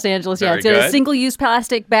city of Los Angeles. Very good. Single-use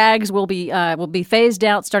plastic bags will be phased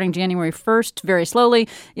out starting January 1st, very slowly.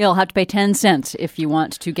 You'll have to pay 10 cents if you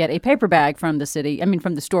want to get a paper bag from the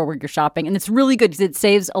store where you're shopping. And it's really good because it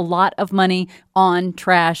saves a lot of money on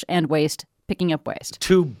trash and waste. Picking up waste.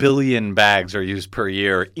 2 billion bags are used per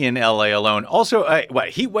year in LA alone. Also,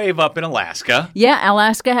 heat wave up in Alaska. Yeah,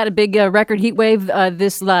 Alaska had a big record heat wave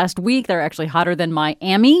this last week. They're actually hotter than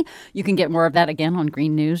Miami. You can get more of that again on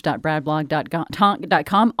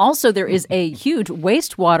greennews.bradblog.com. Also, there is a huge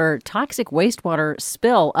toxic wastewater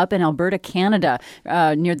spill up in Alberta, Canada,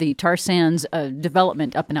 near the tar sands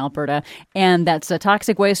development up in Alberta. And that's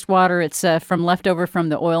toxic wastewater. It's leftover from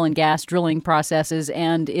the oil and gas drilling processes,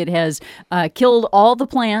 and it has killed all the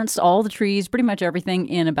plants, all the trees, pretty much everything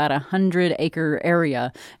in about 100-acre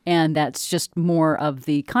area. And that's just more of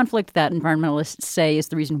the conflict that environmentalists say is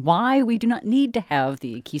the reason why we do not need to have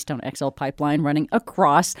the Keystone XL pipeline running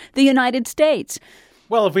across the United States.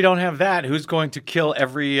 Well, if we don't have that, who's going to kill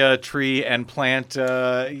every tree and plant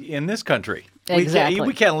in this country? Exactly.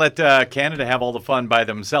 We can't let Canada have all the fun by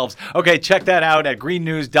themselves. Okay, check that out at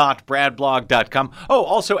greennews.bradblog.com. Oh,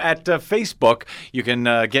 also at Facebook, you can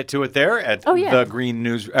get to it there at the Green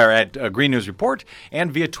News or at Green News Report,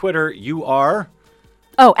 and via Twitter, you are.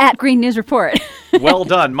 Oh, at Green News Report. Well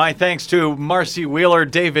done. My thanks to Marcy Wheeler,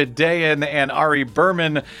 David Dayen, and Ari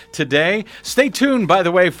Berman today. Stay tuned, by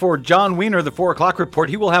the way, for John Wiener, the 4 o'clock report.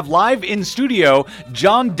 He will have live in studio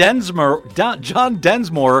John Densmore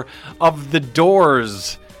of The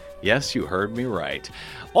Doors. Yes, you heard me right.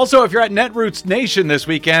 Also, if you're at Netroots Nation this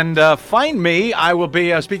weekend, find me. I will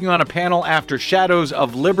be speaking on a panel after Shadows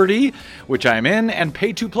of Liberty, which I'm in, and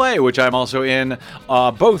Pay to Play, which I'm also in,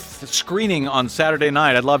 both screening on Saturday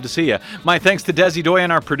night. I'd love to see you. My thanks to Desi Dayen,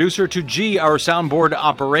 our producer, to G, our soundboard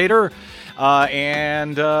operator.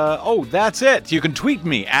 That's it. You can tweet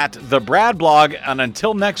me at the Brad Blog, and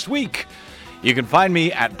until next week, you can find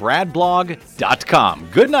me at bradblog.com.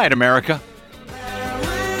 Good night, America.